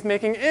essentially, he's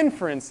making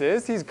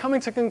inferences. He's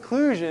coming to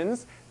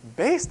conclusions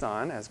based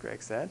on, as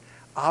Greg said,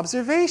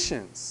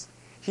 observations.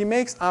 He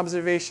makes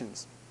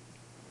observations.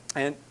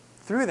 And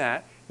through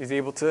that, he's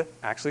able to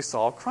actually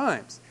solve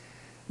crimes.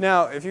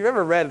 Now, if you've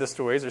ever read the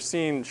stories or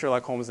seen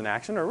Sherlock Holmes in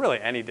action, or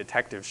really any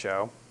detective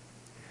show,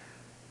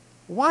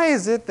 why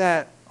is it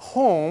that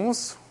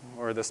Holmes,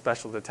 or the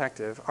special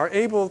detective, are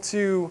able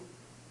to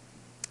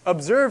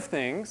observe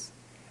things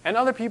and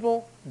other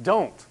people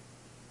don't?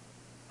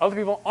 Other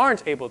people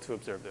aren't able to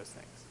observe those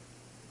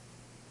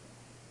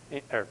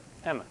things.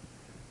 Emma.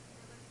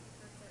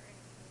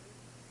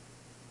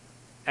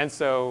 And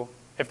so,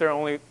 if they're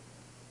only...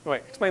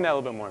 Wait, explain that a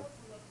little bit more.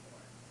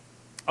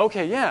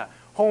 Okay, yeah.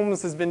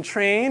 Holmes has been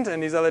trained,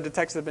 and these other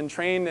detectives have been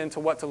trained into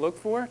what to look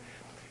for.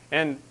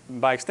 And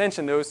by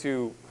extension, those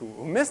who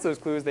miss those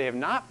clues, they have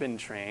not been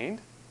trained.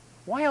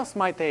 Why else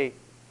might they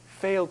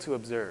fail to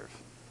observe?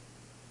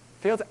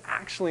 Fail to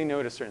actually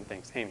notice certain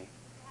things? Amy? They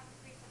have a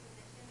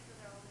presupposition, so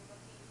they're only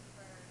looking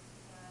for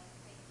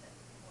things that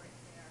support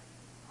their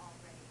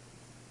already.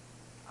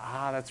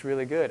 Ah, that's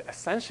really good.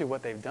 Essentially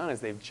what they've done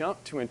is they've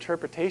jumped to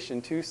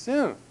interpretation too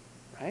soon,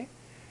 right?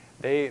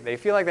 They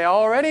feel like they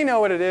already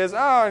know what it is.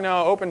 Oh,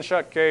 no, open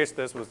shut case,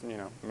 this was,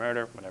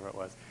 murder, whatever it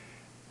was.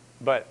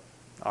 But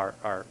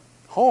our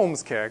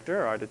Holmes'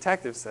 character, our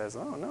detective, says,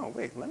 oh, no,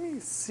 wait, let me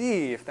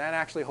see if that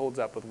actually holds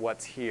up with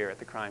what's here at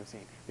the crime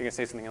scene. You're going to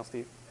say something else,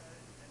 Steve?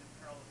 And in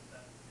parallel with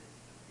that is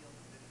the field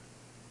of vision.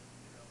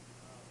 You know,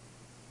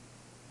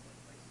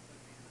 like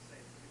you were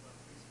saying, people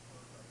have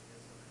presupposed ideas,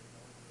 so they're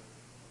going to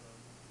it.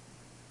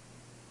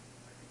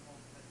 I think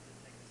Holmes tends to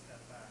take a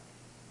step back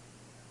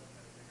and look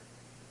at a bigger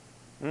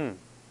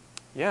picture.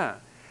 Yeah.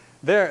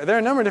 There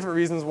are a number of different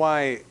reasons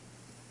why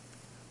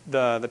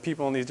the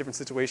people in these different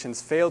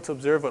situations fail to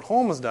observe what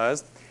Holmes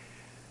does.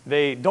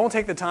 They don't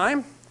take the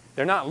time.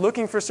 They're not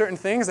looking for certain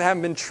things. They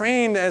haven't been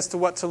trained as to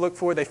what to look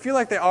for. They feel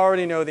like they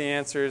already know the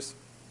answers.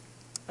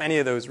 Any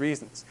of those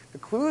reasons. The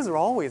clues are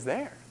always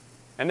there.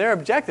 And they're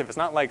objective. It's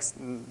not like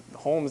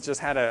Holmes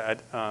just had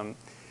a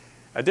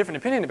different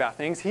opinion about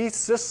things. He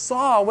just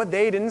saw what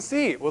they didn't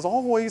see. It was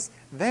always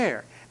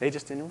there. They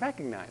just didn't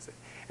recognize it.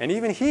 And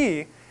even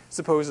he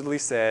supposedly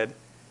said,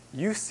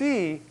 you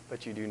see,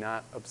 but you do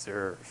not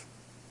observe.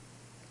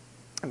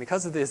 And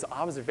because of his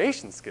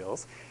observation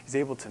skills, he's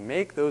able to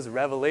make those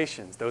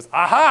revelations, those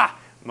aha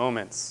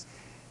moments.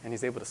 And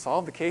he's able to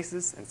solve the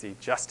cases and see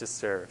justice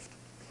served.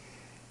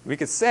 We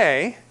could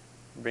say,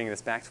 bringing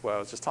this back to what I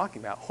was just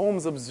talking about,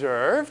 Holmes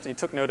observed, he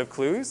took note of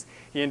clues,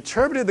 he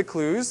interpreted the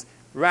clues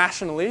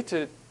rationally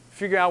to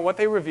figure out what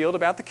they revealed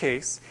about the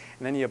case,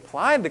 and then he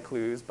applied the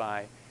clues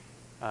by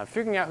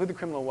figuring out who the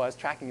criminal was,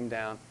 tracking him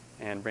down,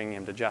 and bringing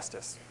him to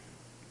justice.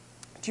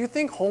 Do you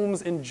think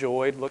Holmes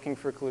enjoyed looking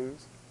for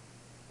clues?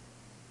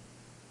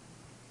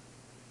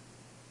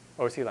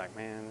 Or was he like,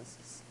 man, this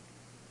is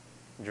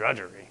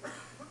drudgery?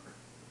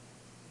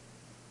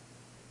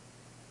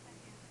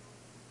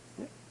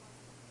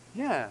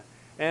 Yeah.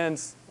 And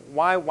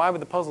why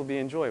would the puzzle be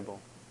enjoyable?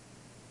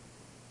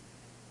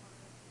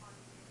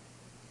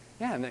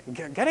 Yeah,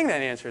 and getting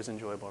that answer is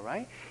enjoyable,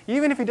 right?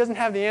 Even if he doesn't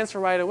have the answer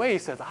right away, he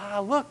says,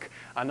 look,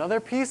 another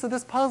piece of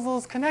this puzzle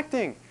is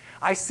connecting.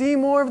 I see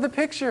more of the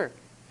picture.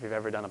 If you've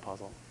ever done a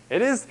puzzle.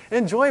 It is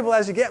enjoyable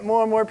as you get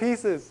more and more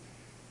pieces.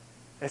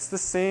 It's the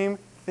same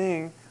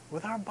thing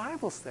with our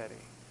Bible study.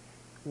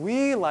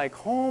 We, like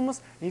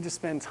Holmes, need to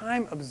spend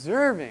time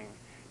observing,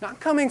 not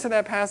coming to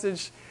that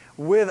passage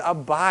with a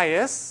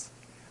bias,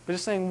 but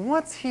just saying,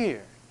 what's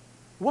here?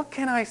 What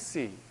can I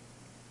see?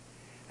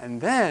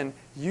 And then,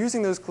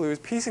 using those clues,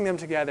 piecing them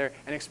together,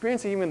 and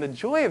experiencing even the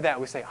joy of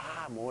that, we say,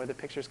 more of the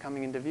picture's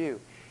coming into view.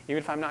 Even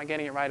if I'm not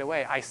getting it right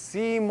away, I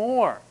see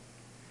more.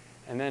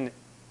 And then,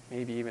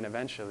 maybe even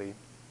eventually,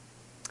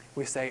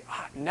 we say,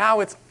 now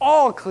it's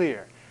all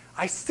clear.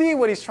 I see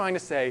what he's trying to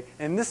say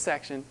in this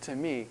section to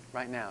me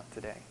right now,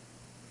 today.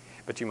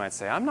 But you might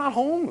say, I'm not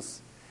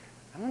Holmes.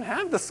 I don't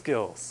have the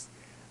skills.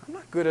 I'm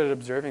not good at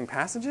observing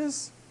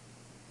passages.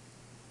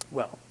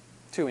 Well,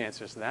 two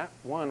answers to that.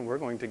 One, we're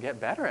going to get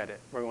better at it.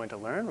 We're going to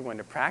learn. We're going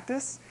to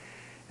practice.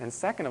 And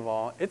second of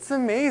all, it's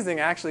amazing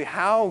actually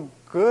how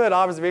good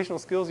observational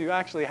skills you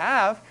actually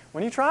have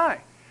when you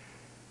try.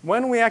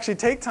 When we actually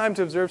take time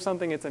to observe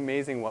something, it's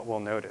amazing what we'll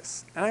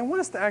notice. And I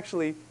want us to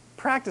actually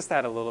practice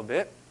that a little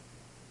bit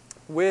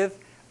with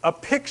a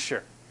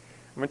picture.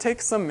 I'm going to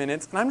take some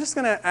minutes, and I'm just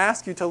going to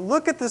ask you to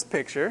look at this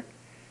picture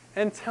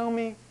and tell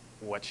me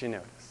what you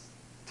notice.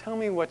 Tell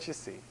me what you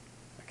see.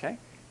 Okay?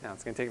 Now,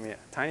 it's going to take me a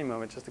tiny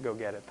moment just to go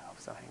get it, though,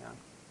 so hang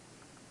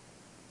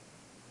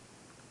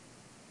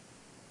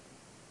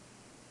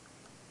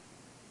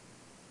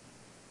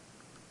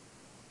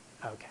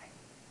on. Okay.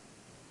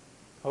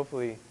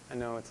 Hopefully, I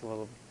know it's a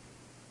little...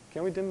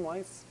 Can we dim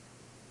lights?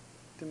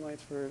 Dim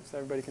lights so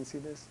everybody can see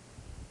this?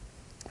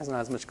 There's not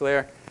as much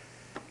glare.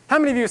 How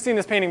many of you have seen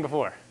this painting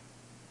before?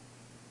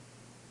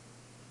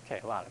 Okay,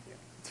 a lot of you.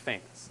 It's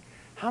famous.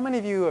 How many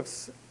of you have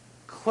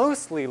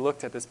closely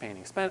looked at this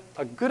painting, spent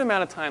a good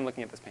amount of time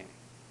looking at this painting?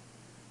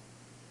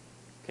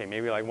 Okay,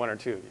 maybe like one or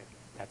two of you.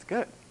 That's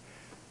good.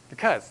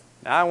 Because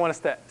now I want us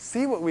to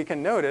see what we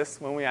can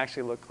notice when we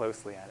actually look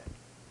closely at it.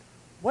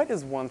 What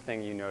is one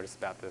thing you notice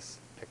about this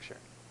picture?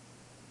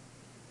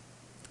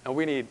 And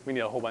we need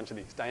a whole bunch of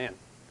these. Diane.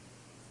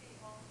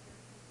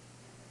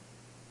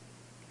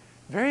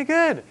 Very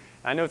good.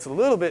 I know it's a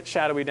little bit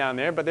shadowy down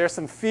there, but there's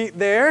some feet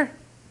there.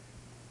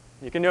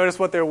 You can notice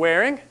what they're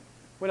wearing.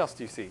 What else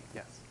do you see?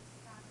 Yes.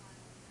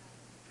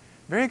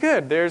 Very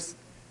good. There's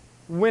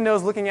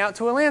windows looking out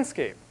to a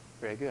landscape.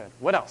 Very good.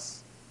 What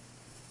else?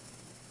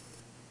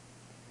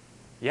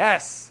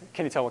 Yes.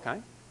 Can you tell what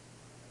kind?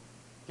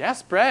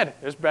 Yes, bread.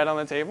 There's bread on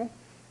the table.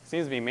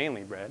 Seems to be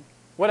mainly bread.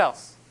 What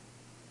else?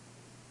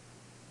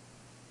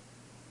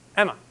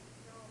 Emma.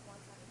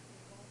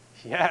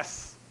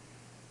 Yes.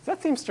 Does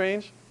that seem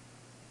strange?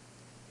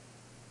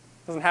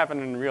 Doesn't happen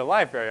in real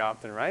life very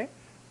often, right?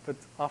 But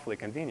it's awfully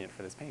convenient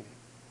for this painting.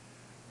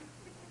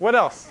 What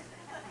else?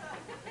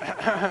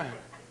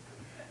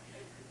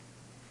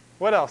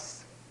 What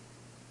else?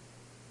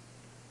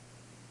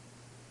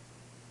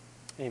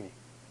 Amy.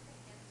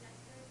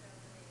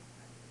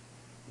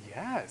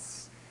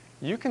 Yes.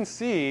 You can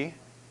see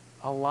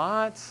a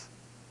lot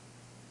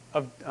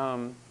of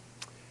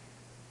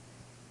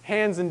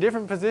hands in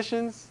different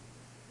positions.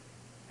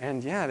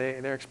 And yeah,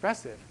 they're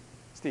expressive.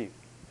 Steve.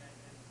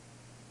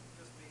 And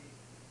just me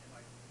in my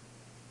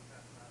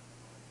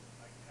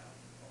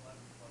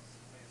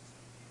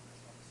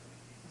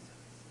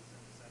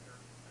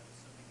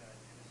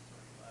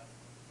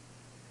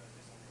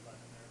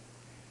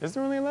Is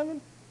there only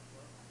 11?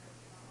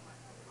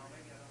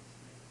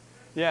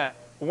 Yeah,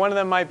 one of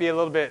them might be a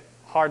little bit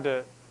hard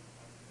to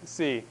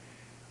see.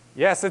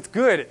 Yes, it's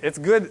good. It's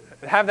good.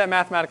 Have that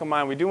mathematical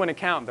mind. We do want to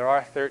count. There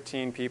are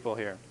 13 people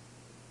here.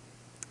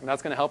 And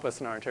that's going to help us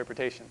in our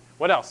interpretation.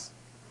 What else?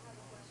 I have a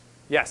question.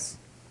 Yes.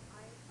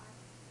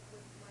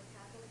 With my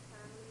Catholic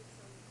family,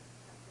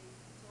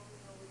 they told me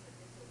always that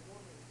there's a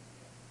woman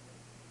at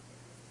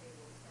this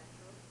table. Is that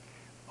true?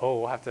 Oh,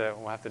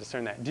 we'll have to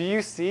discern that. Do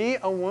you see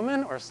a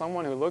woman or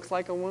someone who looks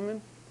like a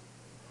woman?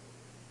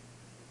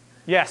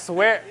 Yes.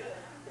 Where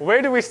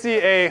do we see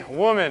a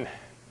woman?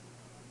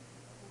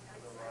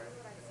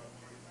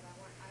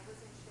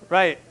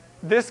 Right.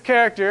 This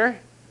character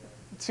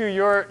to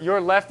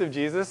your left of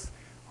Jesus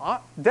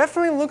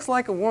definitely looks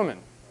like a woman.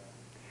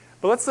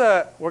 But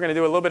we're going to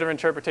do a little bit of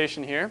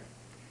interpretation here.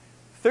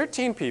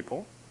 13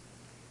 people,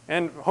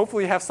 and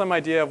hopefully you have some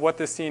idea of what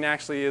this scene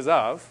actually is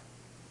of.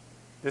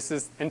 This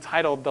is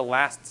entitled The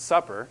Last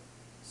Supper,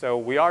 so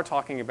we are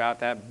talking about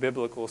that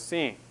biblical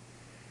scene.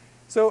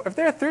 So if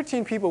there are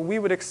 13 people, we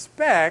would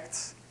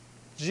expect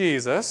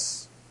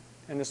Jesus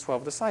and his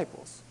 12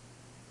 disciples.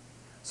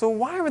 So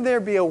why would there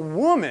be a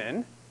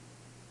woman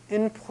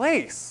in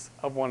place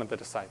of one of the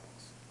disciples?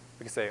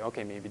 We could say,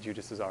 okay, maybe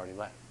Judas has already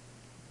left.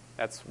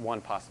 That's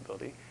one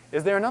possibility.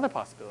 Is there another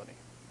possibility?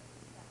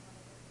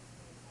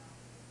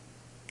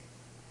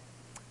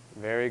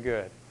 Very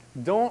good.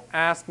 Don't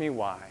ask me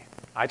why.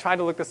 I tried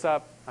to look this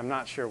up. I'm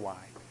not sure why.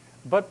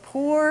 But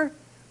poor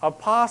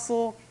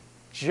Apostle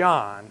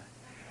John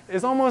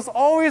is almost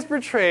always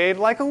portrayed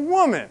like a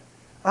woman.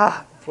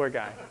 Poor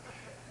guy.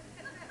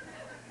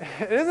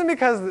 It isn't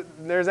because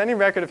there's any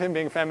record of him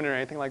being feminine or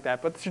anything like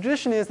that, but the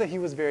tradition is that he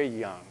was very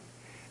young.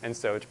 And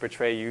so to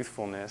portray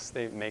youthfulness,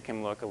 they make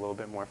him look a little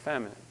bit more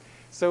feminine.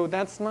 So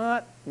that's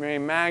not Mary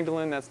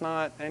Magdalene, that's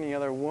not any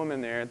other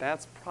woman there,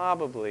 that's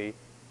probably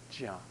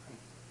John.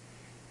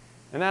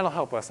 And that'll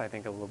help us, I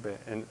think, a little bit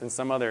in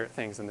some other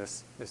things in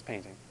this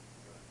painting.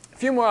 A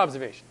few more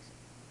observations.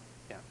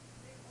 Yeah.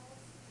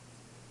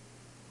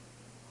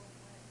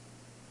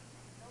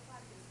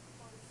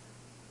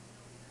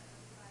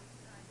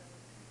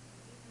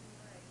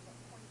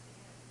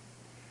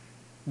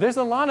 There's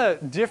a lot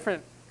of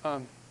different,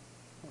 oh,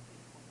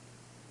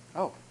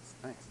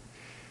 nice.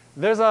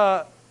 There's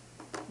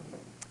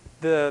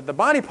the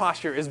body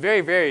posture is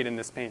very varied in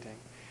this painting.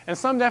 And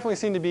some definitely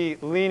seem to be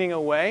leaning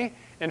away.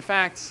 In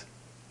fact,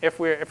 if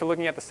we're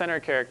looking at the center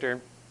character,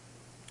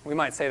 we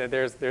might say that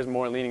there's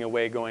more leaning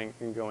away going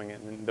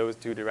in those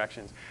two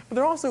directions. But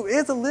there also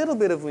is a little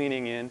bit of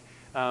leaning in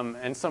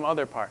some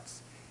other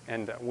parts.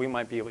 And we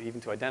might be able even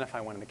to identify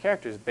one of the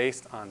characters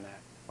based on that.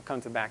 I'll come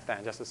back to that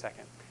in just a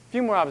second. A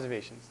few more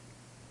observations.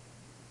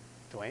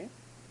 Dwayne?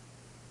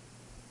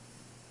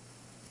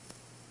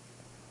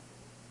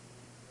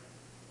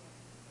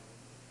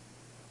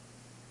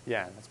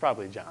 Yeah, that's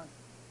probably John.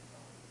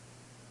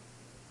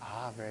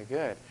 Very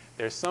good.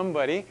 There's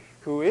somebody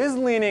who is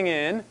leaning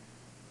in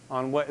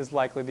on what is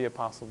likely the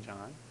Apostle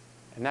John,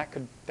 and that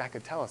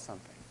could tell us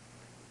something.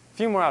 A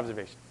few more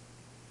observations.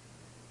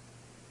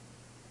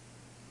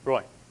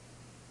 Roy?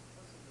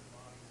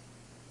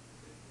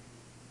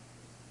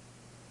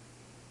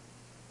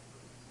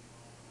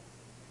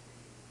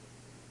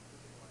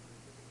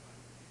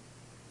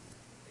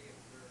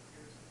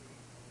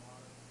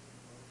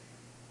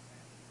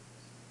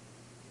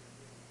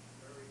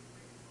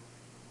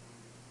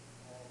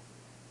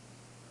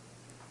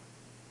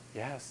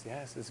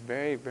 Yes, it's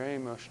very, very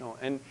emotional.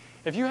 And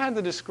if you had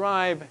to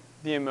describe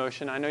the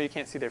emotion, I know you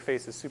can't see their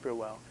faces super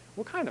well.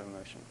 What kind of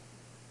emotion?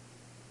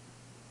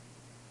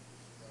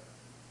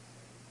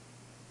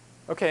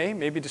 Okay,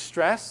 maybe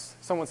distress.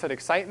 Someone said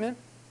excitement,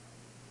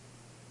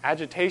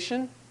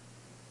 agitation,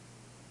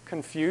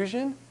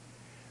 confusion.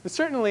 And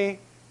certainly,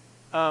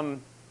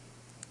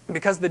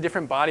 because of the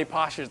different body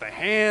postures, the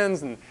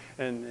hands, and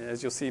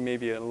as you'll see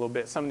maybe a little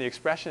bit, some of the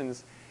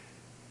expressions,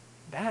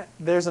 that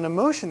there's an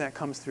emotion that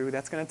comes through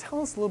that's going to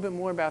tell us a little bit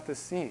more about this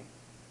scene.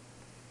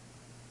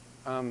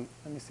 Let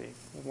me see.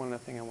 One other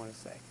thing I want to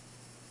say.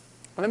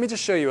 Let me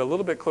just show you a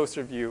little bit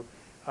closer view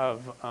of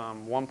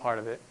one part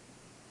of it.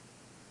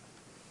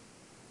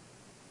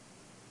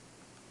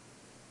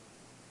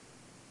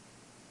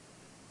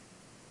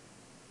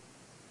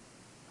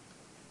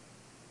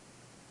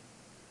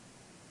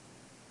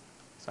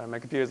 Sorry, my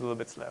computer's a little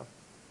bit slow.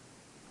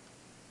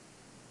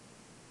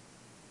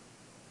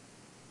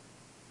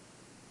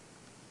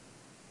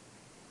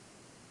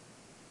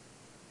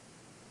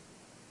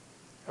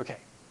 Okay.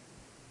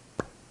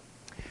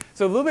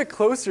 So a little bit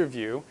closer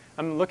view,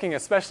 I'm looking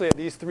especially at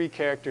these three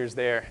characters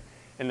there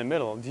in the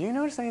middle. Do you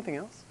notice anything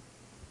else?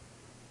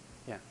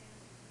 Yeah.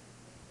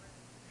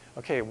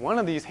 Okay, one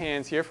of these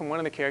hands here from one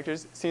of the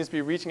characters seems to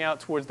be reaching out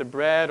towards the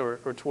bread or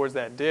towards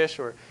that dish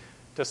or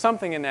to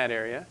something in that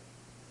area.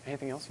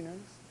 Anything else you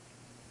notice?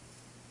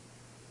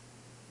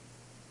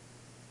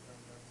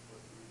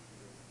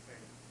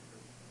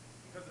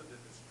 Because of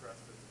the distress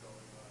that's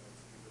going on,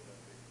 it's either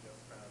that they just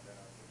found out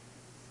that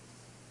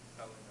he's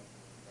telling them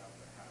what's about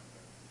to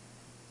happen,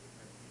 with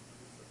him being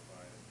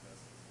crucified, and that's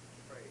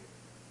betrayed,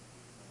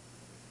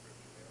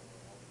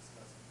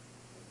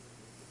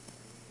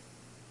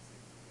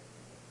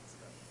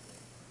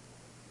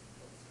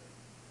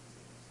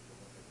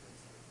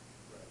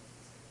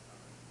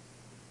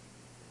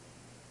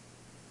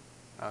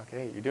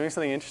 Okay, you're doing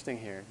something interesting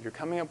here. You're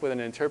coming up with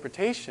an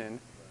interpretation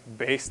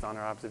based on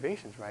our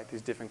observations, right?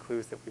 These different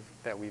clues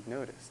that we've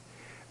noticed.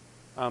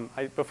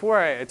 Before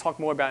I talk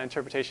more about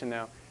interpretation,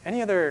 though,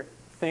 any other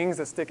things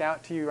that stick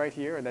out to you right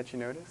here or that you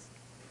notice?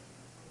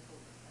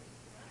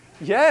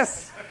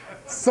 Yes,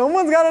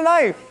 someone's got a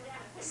knife.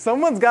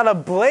 Someone's got a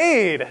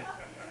blade.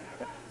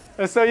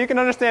 And so you can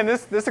understand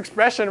this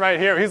expression right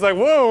here. He's like,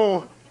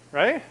 whoa,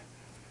 right?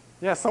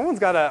 Yeah, someone's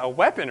got a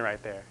weapon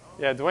right there.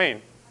 Yeah,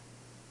 Dwayne.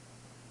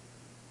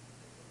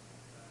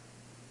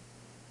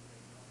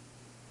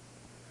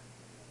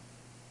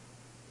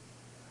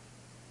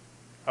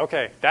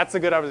 Okay, that's a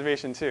good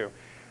observation too.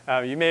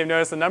 You may have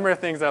noticed a number of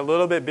things that are a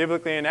little bit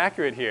biblically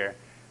inaccurate here.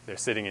 They're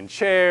sitting in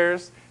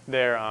chairs.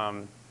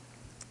 That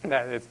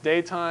it's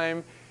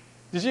daytime.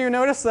 Did you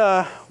notice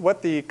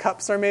what the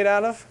cups are made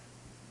out of?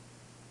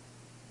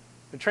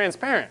 They're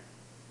transparent.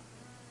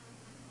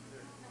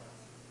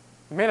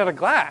 They're made out of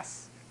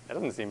glass. That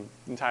doesn't seem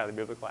entirely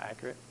biblically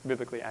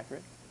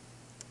accurate.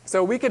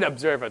 So we could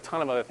observe a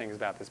ton of other things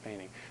about this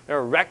painting. There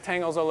are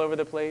rectangles all over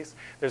the place.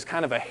 There's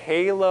kind of a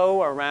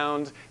halo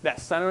around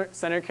that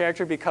center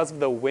character because of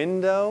the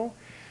window.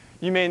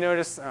 You may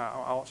notice,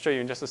 I'll show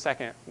you in just a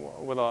second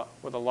with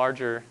a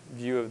larger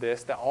view of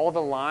this, that all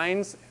the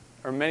lines,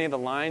 or many of the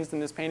lines in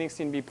this painting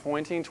seem to be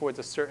pointing towards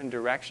a certain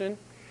direction.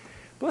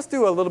 But let's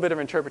do a little bit of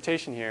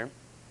interpretation here.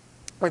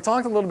 We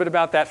talked a little bit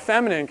about that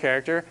feminine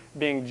character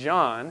being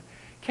John.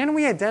 Can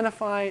we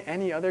identify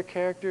any other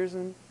characters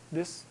in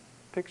this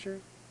picture?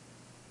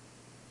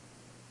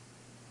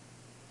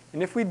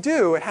 And if we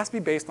do, it has to be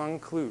based on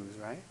clues,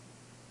 right?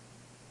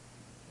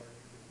 Or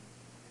you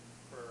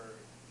can infer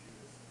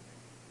Judas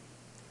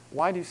and maybe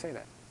Why do you say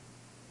that?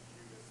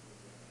 Judas was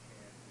in a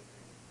hand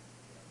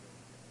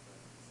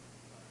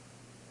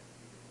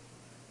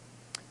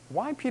giving,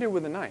 Why Peter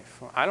with a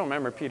knife? Well, I don't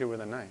remember Peter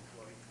with a knife.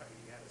 well,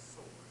 he had a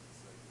sword,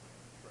 so you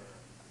might infer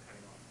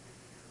cutting off his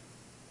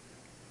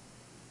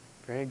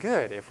ear. Very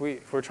good. If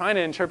we're trying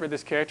to interpret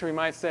this character, we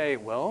might say,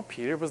 well,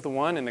 Peter was the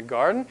one in the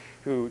garden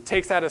who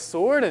takes out a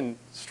sword and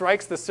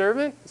strikes the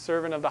servant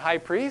of the high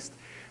priest.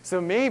 So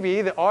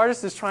maybe the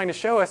artist is trying to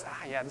show us,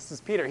 yeah, this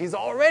is Peter. He's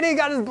already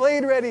got his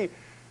blade ready.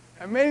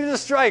 I'm ready to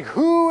strike.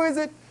 Who is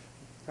it?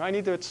 I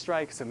need to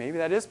strike. So maybe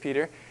that is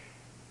Peter.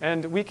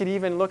 And we could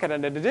even look at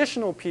an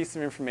additional piece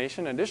of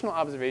information, an additional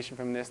observation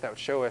from this that would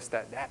show us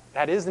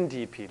that is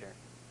indeed Peter.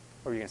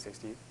 What were you going to say,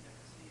 Steve?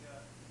 Peter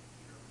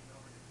went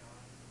over to John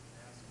and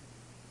asked,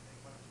 hey,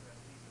 why don't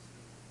you ask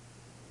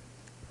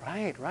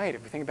Jesus who? Right.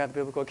 If we think about the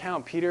biblical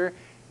account, Peter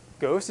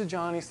goes to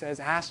John, he says,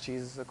 ask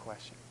Jesus a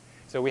question.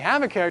 So we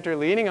have a character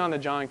leaning on the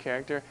John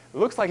character. It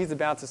looks like he's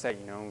about to say,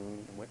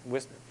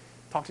 whisper,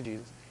 talk to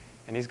Jesus.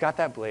 And he's got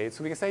that blade.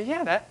 So we can say,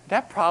 yeah,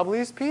 that probably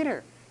is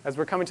Peter. As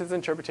we're coming to this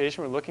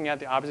interpretation, we're looking at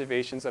the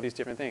observations of these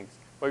different things.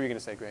 What were you going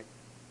to say, Greg?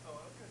 Oh, I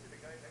was going to say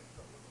the guy next to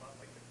him looked a lot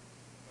like him.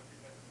 Don't you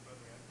think that's his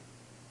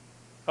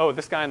brother? Oh,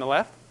 this guy on the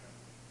left?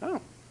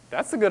 Oh,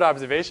 that's a good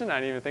observation. I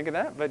didn't even think of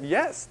that. But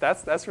yes,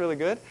 that's really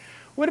good.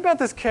 What about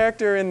this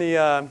character in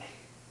the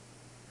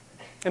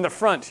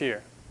front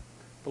here?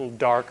 A little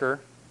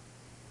darker.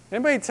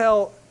 Anybody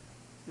tell,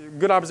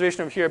 good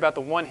observation over here about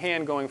the one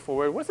hand going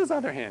forward. What's his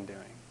other hand doing?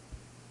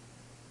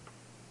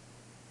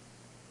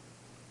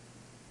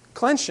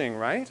 Clenching,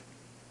 right?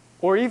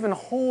 Or even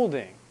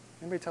holding.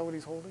 Anybody tell what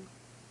he's holding?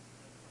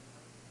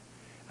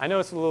 I know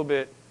it's a little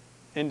bit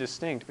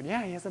indistinct, but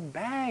yeah, he has a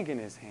bag in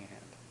his hand.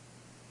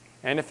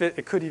 And if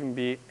it could even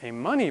be a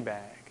money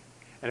bag.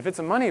 And if it's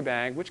a money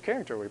bag, which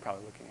character are we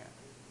probably looking at?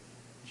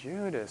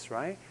 Judas,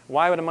 right?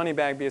 Why would a money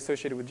bag be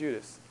associated with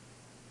Judas?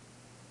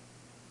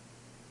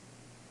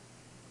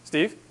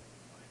 Steve?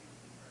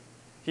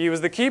 He was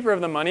the keeper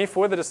of the money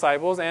for the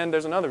disciples, and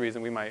there's another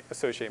reason we might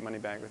associate money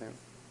bag with him.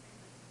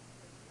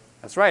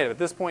 That's right. At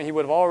this point, he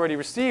would have already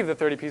received the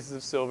 30 pieces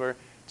of silver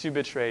to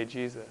betray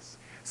Jesus.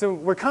 So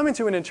we're coming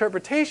to an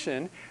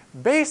interpretation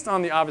based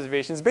on the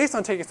observations, based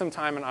on taking some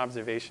time on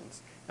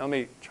observations. Now let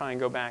me try and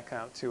go back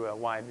out to a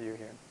wide view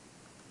here.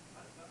 If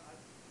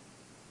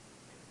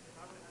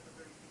I would have had the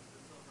 30 pieces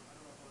of silver, I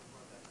don't know if I would have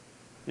brought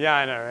that. Yeah,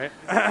 I know,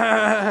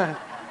 right?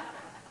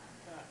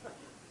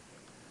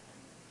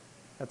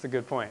 That's a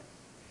good point.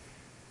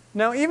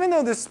 Now, even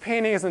though this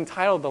painting is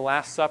entitled The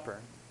Last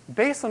Supper,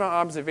 based on our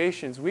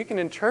observations, we can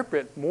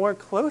interpret more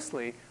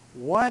closely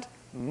what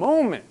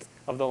moment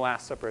of the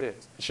Last Supper it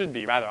is. It should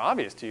be rather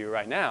obvious to you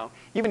right now,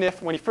 even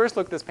if when you first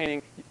looked at this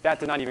painting, that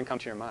did not even come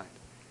to your mind.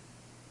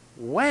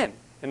 When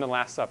in the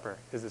Last Supper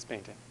is this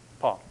painting?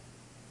 Paul?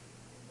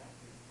 In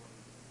Matthew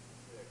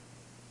 26,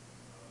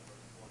 verse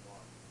 1 on,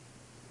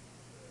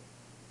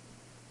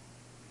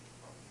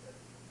 probably said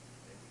they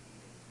were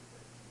eating,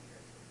 he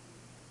said,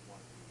 one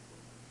of these will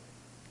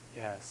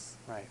betray. Yes,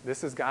 right.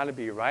 This has got to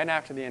be right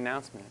after the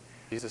announcement.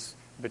 Jesus'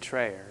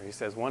 betrayer. He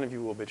says, one of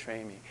you will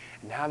betray me.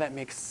 And now that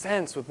makes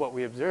sense with what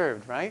we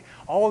observed, right?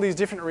 All these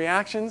different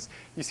reactions.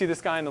 You see this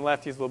guy on the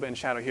left, he's a little bit in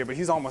shadow here, but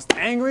he's almost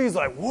angry. He's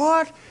like,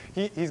 what?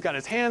 He's got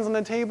his hands on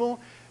the table.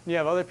 You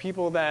have other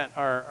people that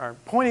are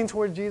pointing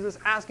toward Jesus,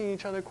 asking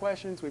each other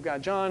questions. We've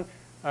got John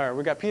Or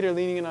we got Peter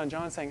leaning in on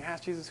John saying,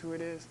 ask Jesus who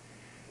it is.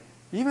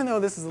 Even though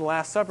this is the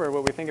Last Supper,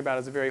 what we think about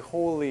as a very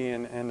holy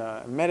and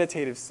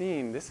meditative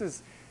scene, this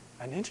is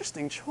an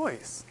interesting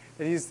choice.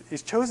 That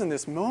he's chosen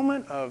this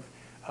moment of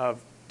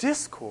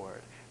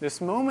discord,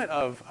 this moment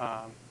of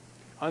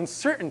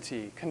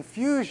uncertainty,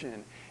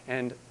 confusion,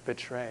 and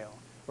betrayal,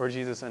 where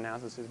Jesus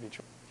announces his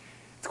betrayal.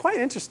 It's quite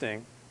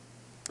interesting.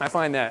 I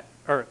find that,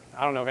 or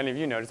I don't know if any of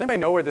you know, does anybody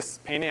know where this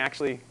painting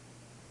actually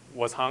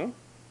was hung?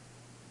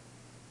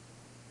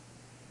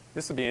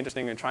 This would be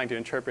interesting in trying to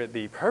interpret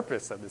the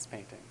purpose of this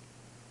painting.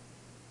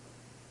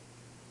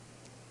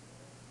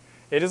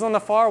 It is on the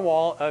far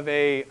wall of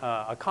a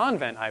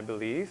convent, I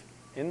believe,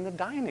 in the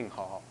dining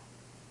hall.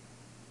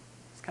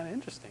 It's kind of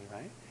interesting,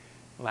 right?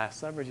 Last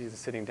Supper, Jesus is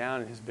sitting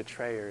down and his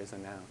betrayer is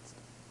announced.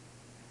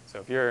 So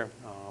if you're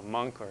a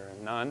monk or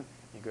a nun,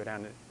 you go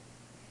down to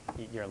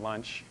eat your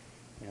lunch,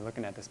 and you're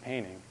looking at this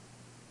painting.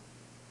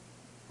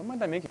 What might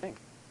that make you think?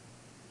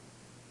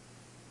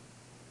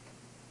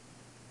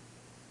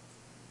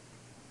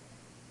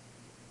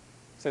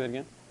 Say that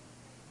again.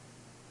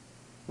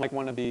 Like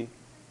one of the...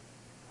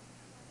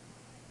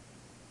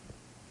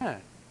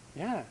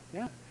 Yeah.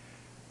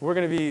 We're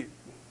going to be,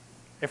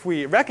 if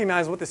we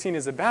recognize what the scene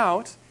is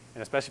about,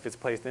 and especially if it's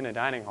placed in a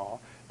dining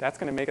hall, that's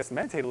going to make us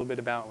meditate a little bit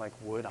about, like,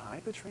 would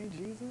I betray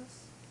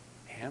Jesus?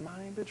 Am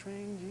I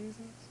betraying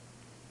Jesus?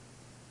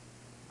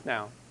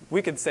 Now,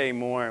 we could say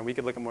more, and we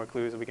could look at more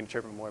clues, and we can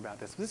interpret more about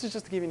this. But this is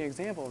just to give you an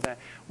example of that.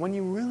 When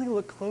you really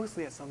look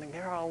closely at something,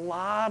 there are a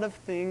lot of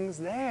things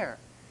there.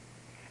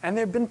 And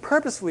they've been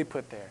purposefully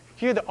put there.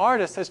 Here the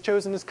artist has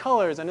chosen his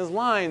colors and his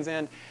lines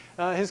and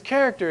his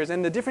characters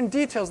and the different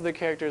details of the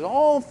characters,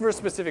 all for a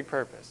specific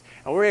purpose.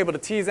 And we're able to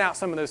tease out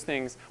some of those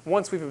things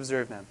once we've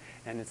observed them.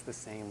 And it's the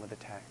same with the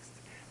text.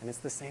 And it's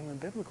the same with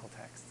biblical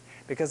texts.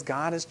 Because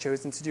God has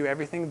chosen to do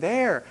everything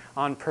there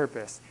on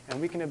purpose.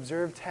 And we can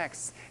observe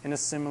texts in a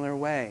similar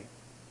way.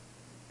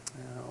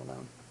 Hold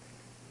on.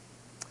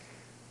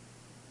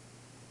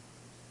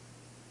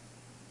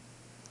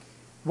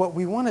 What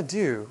we want to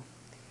do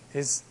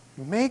is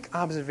make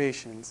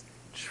observations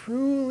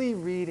truly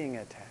reading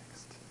a text.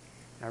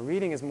 Now,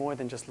 reading is more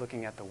than just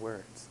looking at the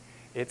words.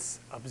 It's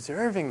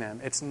observing them.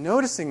 It's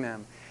noticing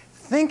them,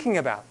 thinking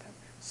about them,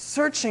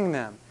 searching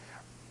them,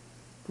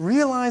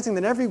 realizing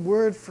that every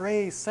word,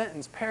 phrase,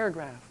 sentence,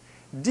 paragraph,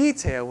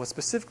 detail was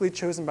specifically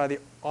chosen by the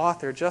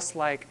author, just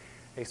like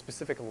a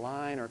specific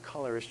line or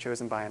color is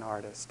chosen by an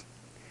artist.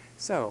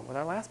 So, with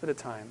our last bit of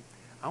time,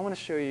 I want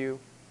to show you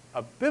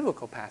a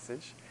biblical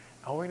passage,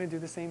 and we're going to do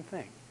the same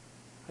thing.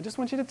 I just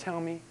want you to tell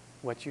me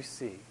what you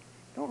see.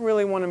 Don't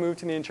really want to move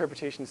to the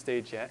interpretation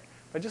stage yet,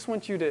 but I just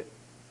want you to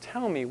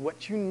tell me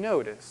what you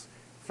notice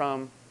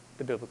from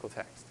the biblical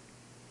text.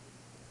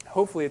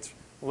 Hopefully it's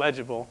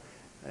legible.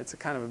 It's a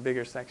kind of a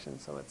bigger section,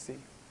 so let's see.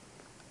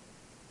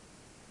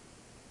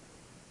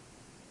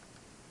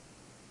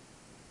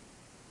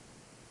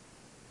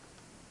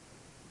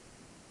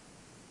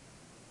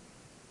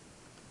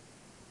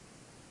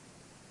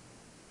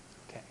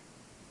 Okay.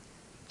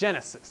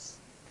 Genesis.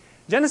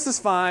 Genesis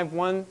 5,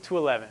 1 to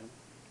 11.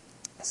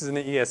 This is in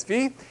the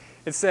ESV.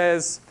 It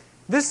says,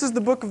 "This is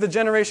the book of the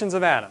generations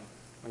of Adam.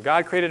 When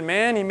God created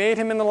man, he made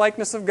him in the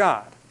likeness of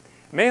God.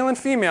 Male and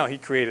female he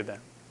created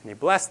them, and he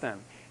blessed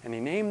them, and he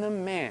named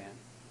them man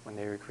when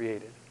they were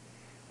created.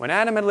 When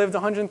Adam had lived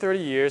 130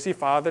 years, he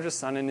fathered a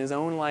son in his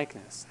own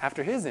likeness,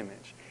 after his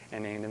image,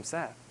 and named him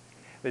Seth.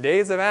 The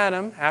days of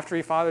Adam, after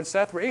he fathered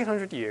Seth, were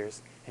 800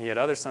 years, and he had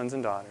other sons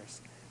and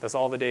daughters. Thus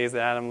all the days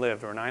that Adam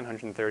lived were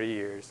 930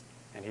 years,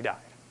 and he died.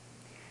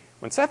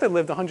 When Seth had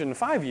lived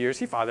 105 years,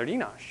 he fathered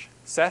Enosh.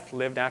 Seth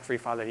lived after he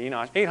fathered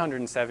Enosh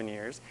 807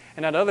 years,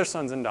 and had other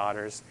sons and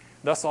daughters.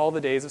 Thus all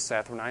the days of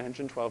Seth were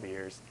 912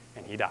 years,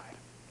 and he died.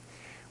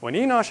 When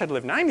Enosh had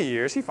lived 90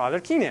 years, he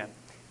fathered Kenan.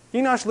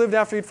 Enosh lived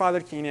after he'd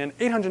fathered Kenan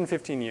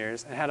 815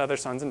 years, and had other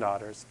sons and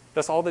daughters.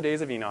 Thus all the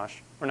days of Enosh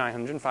were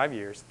 905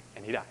 years,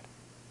 and he died."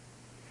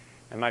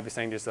 You might be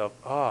saying to yourself,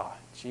 oh,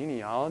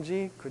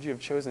 genealogy? Could you have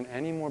chosen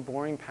any more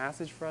boring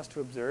passage for us to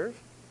observe?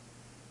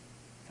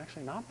 It's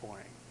actually not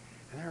boring.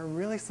 And there are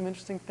really some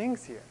interesting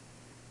things here.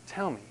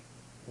 Tell me,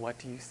 what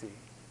do you see?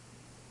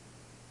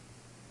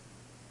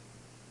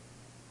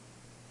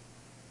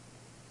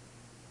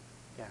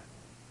 Yeah.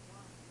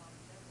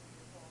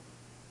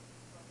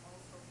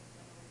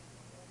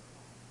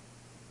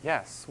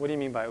 Yes. What do you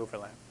mean by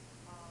overlap?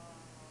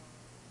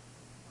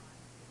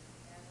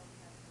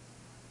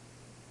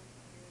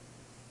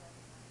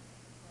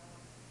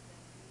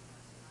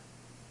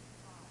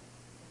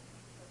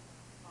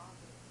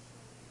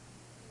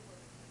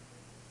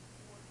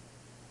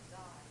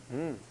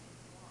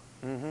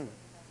 Mm-hmm.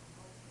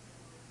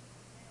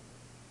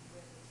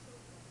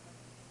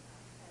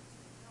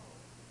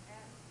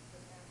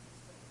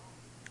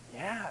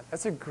 Yeah,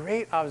 that's a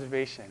great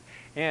observation.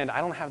 And I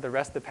don't have the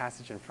rest of the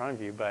passage in front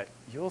of you, but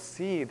you'll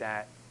see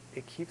that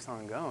it keeps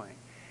on going.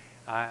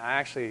 I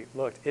actually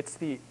looked. It's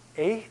the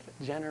 8th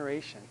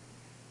generation.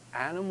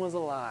 Adam was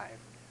alive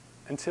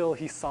until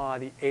he saw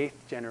the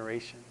 8th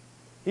generation.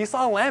 He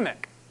saw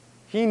Lamech.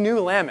 He knew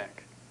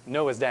Lamech,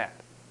 Noah's dad.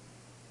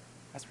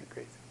 That's pretty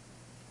crazy.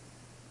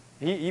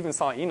 He even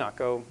saw Enoch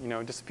go,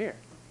 disappear.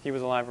 He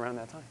was alive around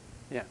that time.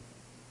 Yeah.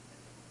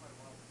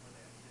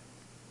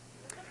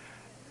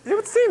 It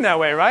would seem that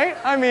way, right?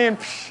 I mean,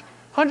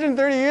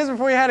 130 years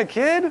before he had a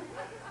kid?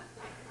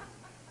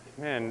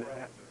 Man,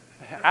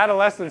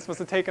 adolescence must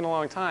have taken a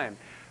long time.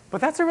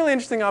 But that's a really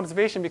interesting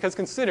observation because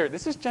consider,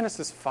 this is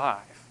Genesis 5.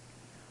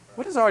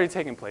 What has already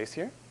taken place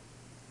here?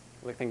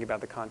 Really thinking about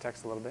the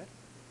context a little bit.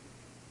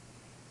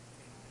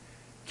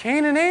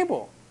 Cain and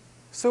Abel.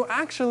 So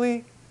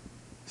actually,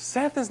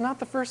 Seth is not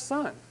the first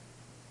son.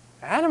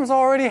 Adam's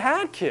already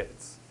had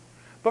kids.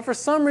 But for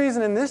some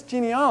reason in this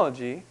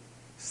genealogy,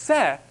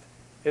 Seth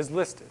is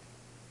listed.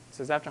 It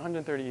says after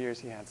 130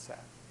 years he had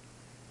Seth.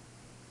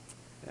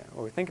 Yeah,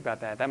 when we think about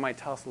that, that might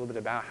tell us a little bit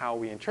about how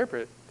we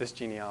interpret this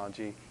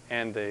genealogy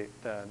and the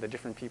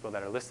different people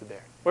that are listed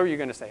there. What were you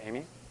going to say,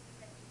 Amy?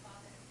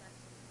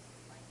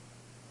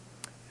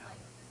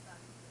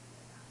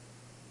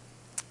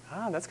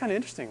 That's kind of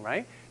interesting,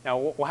 right? Now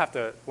we'll have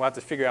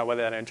to figure out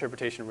whether that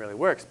interpretation really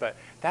works. But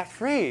that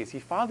phrase, he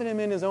fathered him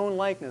in his own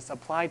likeness,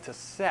 applied to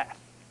Seth.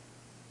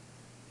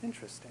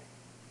 Interesting.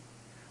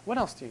 What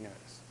else do you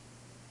notice?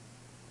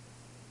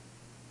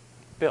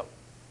 Bill.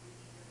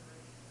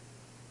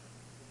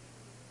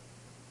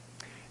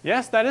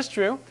 Yes, that is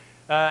true.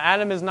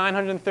 Adam is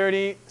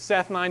 930,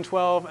 Seth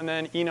 912, and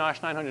then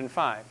Enosh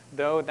 905.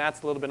 Though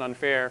that's a little bit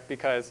unfair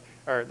because,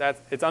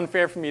 it's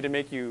unfair for me to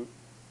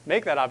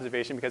make that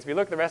observation because if you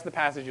look at the rest of the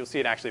passage, you'll see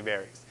it actually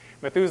varies.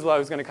 Methuselah,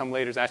 who's going to come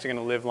later, is actually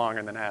going to live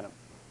longer than Adam.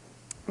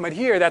 But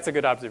here, that's a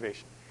good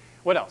observation.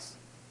 What else?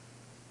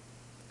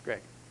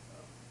 Greg.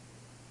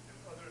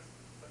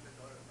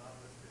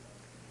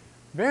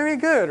 Very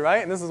good,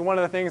 right? And this is one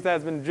of the things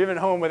that's been driven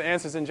home with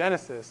answers in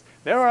Genesis.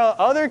 There are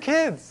other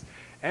kids.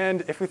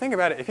 And if we think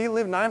about it, if he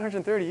lived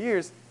 930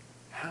 years,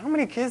 how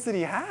many kids did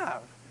he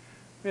have?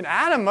 I mean,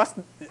 Adam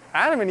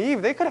and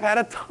Eve, they could have had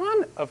a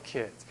ton of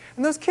kids.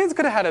 And those kids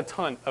could have had a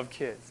ton of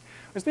kids.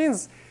 Which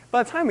means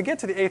by the time we get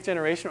to the 8th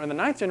generation or the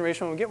 9th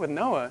generation, when we get with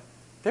Noah,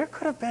 there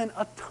could have been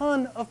a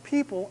ton of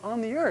people on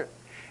the earth.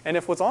 And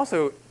if what's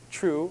also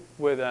true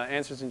with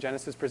answers in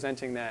Genesis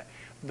presenting that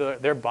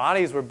their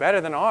bodies were better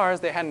than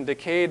ours, they hadn't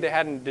decayed, they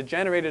hadn't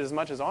degenerated as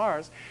much as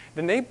ours,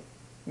 then they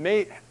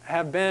may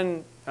have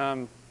been,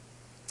 they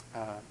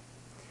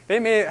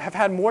may have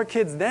had more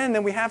kids then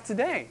than we have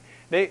today.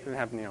 They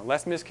have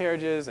less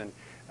miscarriages and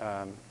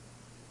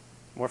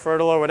more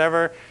fertile or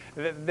whatever.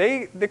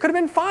 They could have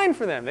been fine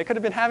for them. They could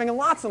have been having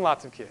lots and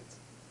lots of kids.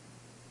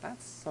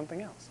 That's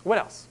something else. What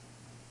else?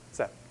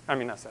 Seth. I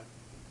mean, not Seth.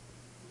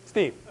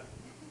 Steve.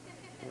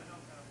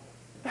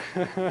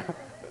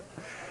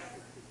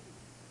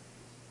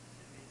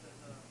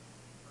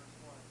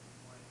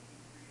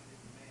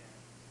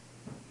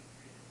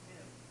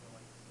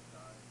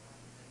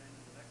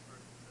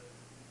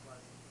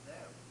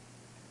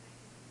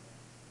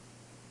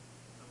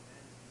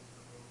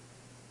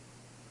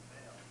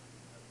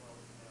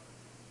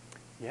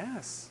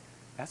 Yes,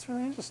 that's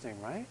really interesting,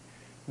 right?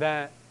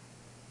 That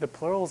the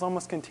plural is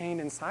almost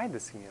contained inside the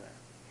singular.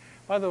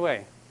 By the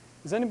way,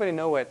 does anybody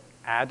know what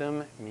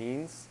Adam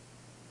means?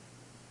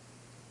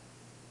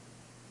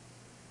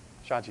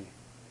 Shaji. It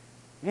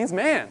means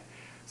man.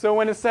 So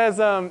when it says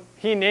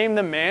he named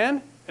them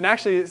man, it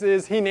actually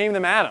says he named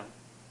them Adam.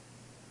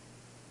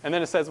 And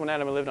then it says when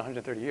Adam lived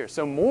 130 years.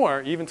 So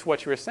more, even to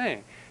what you were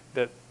saying,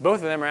 that both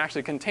of them are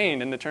actually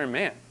contained in the term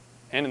man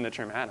and in the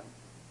term Adam.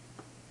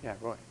 Yeah,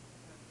 Roy.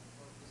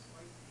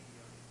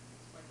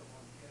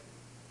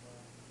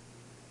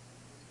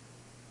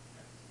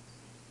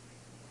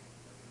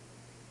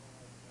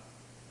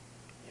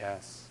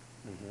 Yes.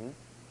 Mm-hmm.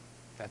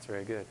 That's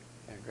very good.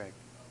 Yeah, Greg. I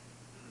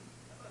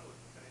thought it was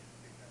kind of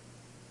interesting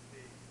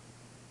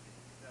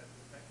that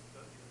the text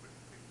does get written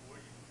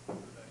before you, so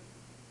that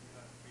you're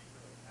not free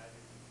to add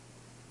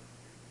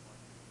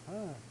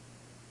in.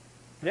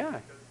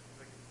 Yeah. Because it's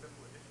like a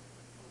simple addition.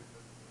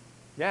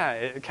 Yeah,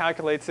 it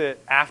calculates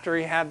it after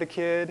he had the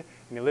kid,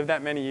 and he lived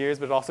that many years,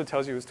 but it also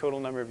tells you his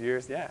total number of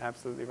years. Yeah,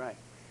 absolutely right.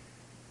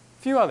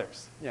 A few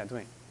others. Yeah,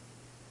 Dwayne.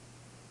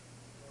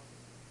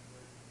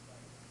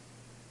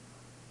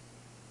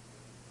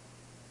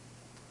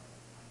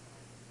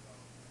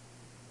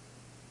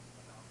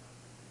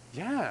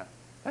 Yeah,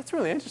 that's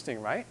really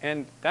interesting, right?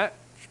 And that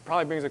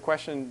probably brings a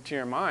question to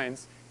your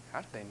minds.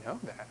 How did they know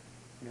that?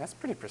 I mean, that's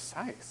pretty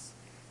precise.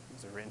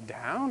 Was it written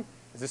down?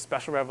 Is this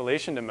special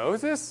revelation to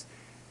Moses?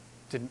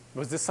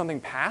 Was this something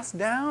passed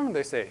down?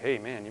 They say, hey,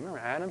 man, you remember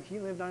Adam? He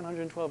lived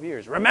 912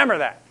 years. Remember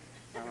that.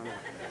 I don't know.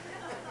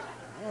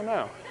 I don't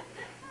know.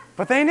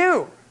 But they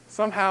knew.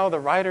 Somehow the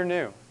writer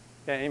knew.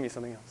 Yeah, Amy,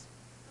 something else.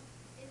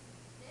 Is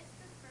this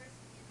the first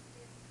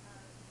instance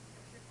of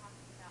Scripture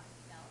talking about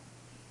itself?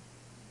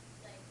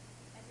 Like,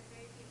 at the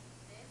very beginning,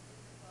 this is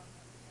the book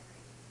of the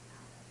generation of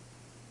Adam.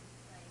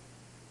 Like,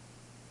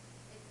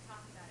 it's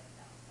talking about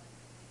itself.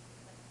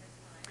 Like the first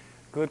time.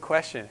 Good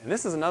question. And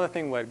this is another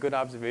thing what good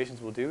observations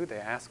will do. They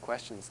ask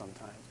questions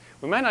sometimes.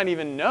 We might not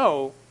even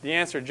know the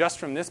answer just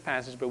from this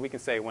passage, but we can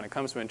say when it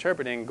comes to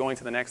interpreting, going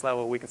to the next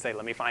level, we can say,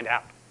 let me find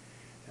out.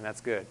 And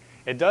that's good.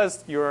 It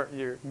does,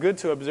 you're good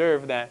to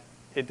observe that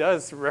it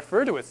does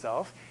refer to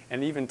itself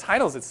and even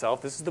titles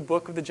itself, this is the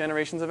book of the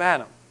generations of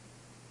Adam.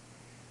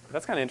 But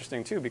that's kind of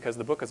interesting too, because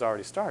the book has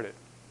already started.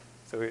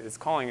 So it's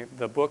calling it,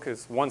 the book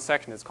is, one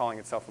section is calling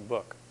itself a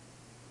book.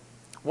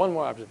 One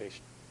more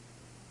observation.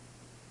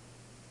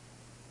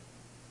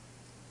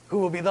 Who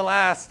will be the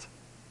last?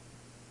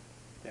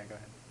 Yeah, go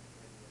ahead.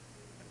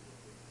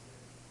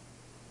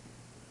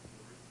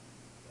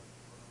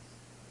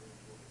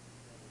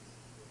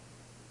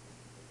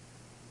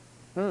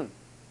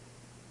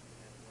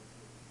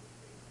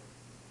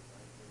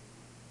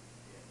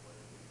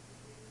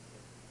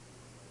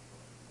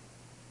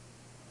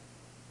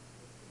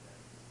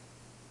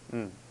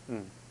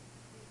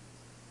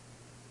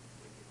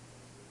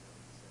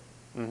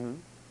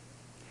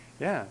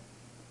 Yeah.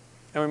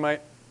 And we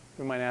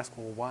might ask,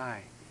 well,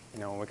 why?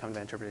 When we come to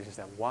the interpretations,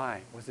 that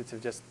why? Was it to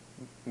just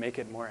make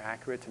it more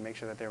accurate, to make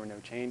sure that there were no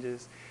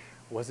changes?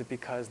 Was it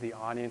because the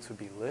audience would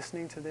be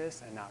listening to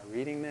this and not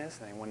reading this,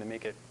 and they wanted to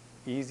make it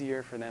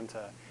easier for them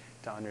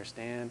to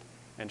understand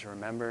and to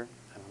remember?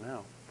 I don't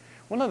know.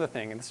 One other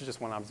thing, and this is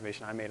just one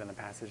observation I made on the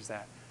passage, is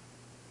that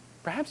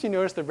perhaps you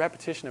notice the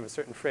repetition of a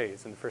certain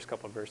phrase in the first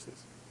couple of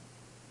verses.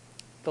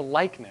 The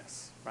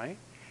likeness, right?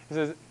 It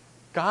says,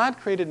 God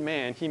created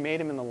man, he made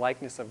him in the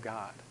likeness of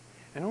God.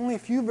 And only a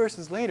few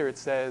verses later it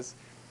says,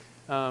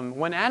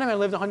 when Adam had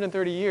lived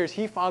 130 years,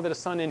 he fathered a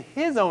son in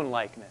his own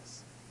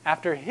likeness,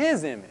 after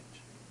his image.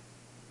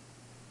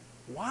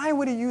 Why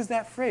would he use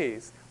that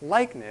phrase,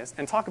 likeness,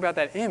 and talk about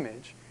that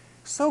image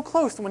so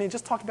close to when he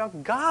just talked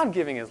about God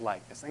giving his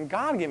likeness and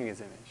God giving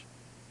his image?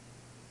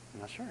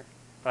 I'm not sure.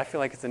 But I feel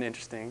like it's an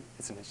interesting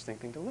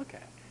thing to look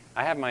at.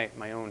 I have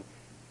my own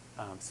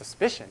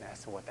suspicion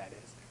as to what that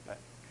is. But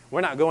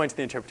we're not going to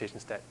the interpretation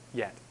step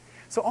yet.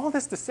 So all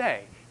this to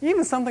say,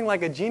 even something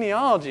like a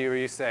genealogy where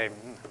you say,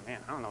 man,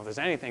 I don't know if there's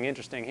anything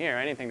interesting here,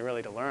 anything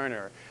really to learn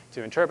or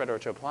to interpret or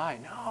to apply.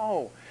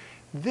 No.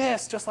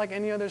 This, just like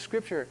any other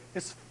scripture,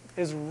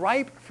 is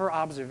ripe for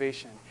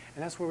observation.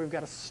 And that's where we've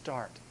got to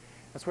start.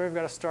 That's where we've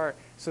got to start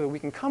so that we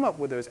can come up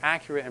with those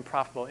accurate and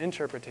profitable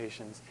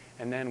interpretations,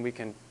 and then we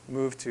can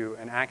move to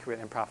an accurate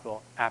and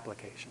profitable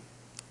application.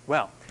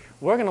 Well,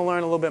 we're going to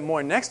learn a little bit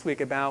more next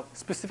week about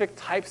specific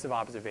types of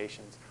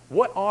observations.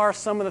 What are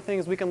some of the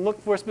things we can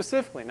look for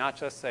specifically? Not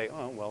just say,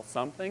 oh, well,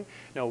 something.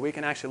 No, we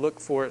can actually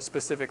look for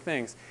specific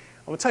things.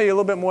 I'll tell you a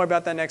little bit more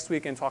about that next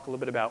week and talk a little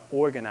bit about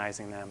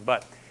organizing them.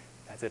 But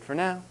that's it for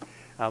now.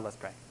 Let's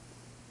pray.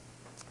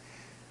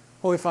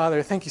 Holy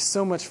Father, thank you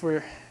so much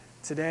for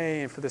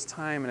today and for this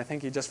time. And I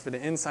thank you just for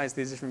the insights of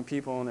these different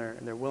people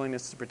and their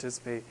willingness to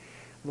participate.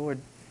 Lord,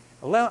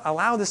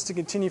 allow this to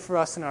continue for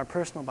us in our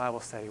personal Bible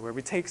study, where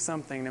we take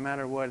something, no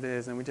matter what it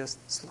is, and we just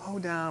slow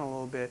down a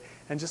little bit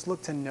and just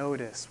look to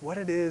notice what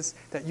it is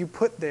that you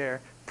put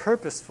there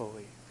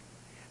purposefully,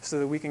 so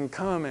that we can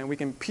come and we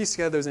can piece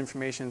together those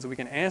informations, and we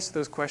can answer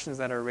those questions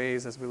that are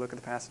raised as we look at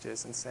the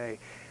passages and say,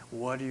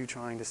 what are you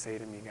trying to say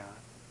to me, God?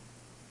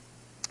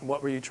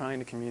 What were you trying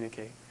to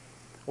communicate?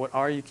 What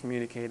are you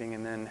communicating,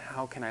 and then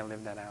how can I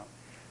live that out?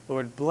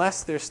 Lord,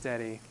 bless their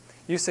study.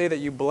 You say that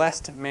you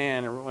blessed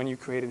man when you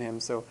created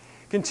him, so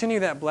continue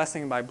that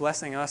blessing by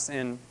blessing us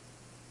in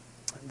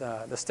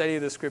the study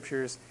of the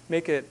Scriptures.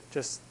 Make it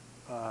just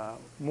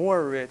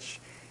more rich,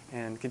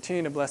 and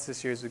continue to bless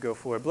this year as we go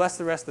forward. Bless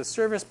the rest of the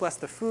service. Bless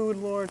the food,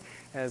 Lord,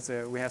 as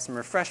we have some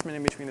refreshment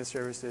in between the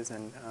services,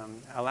 and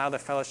allow the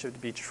fellowship to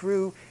be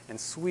true and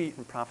sweet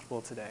and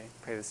profitable today.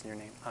 Pray this in your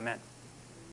name. Amen.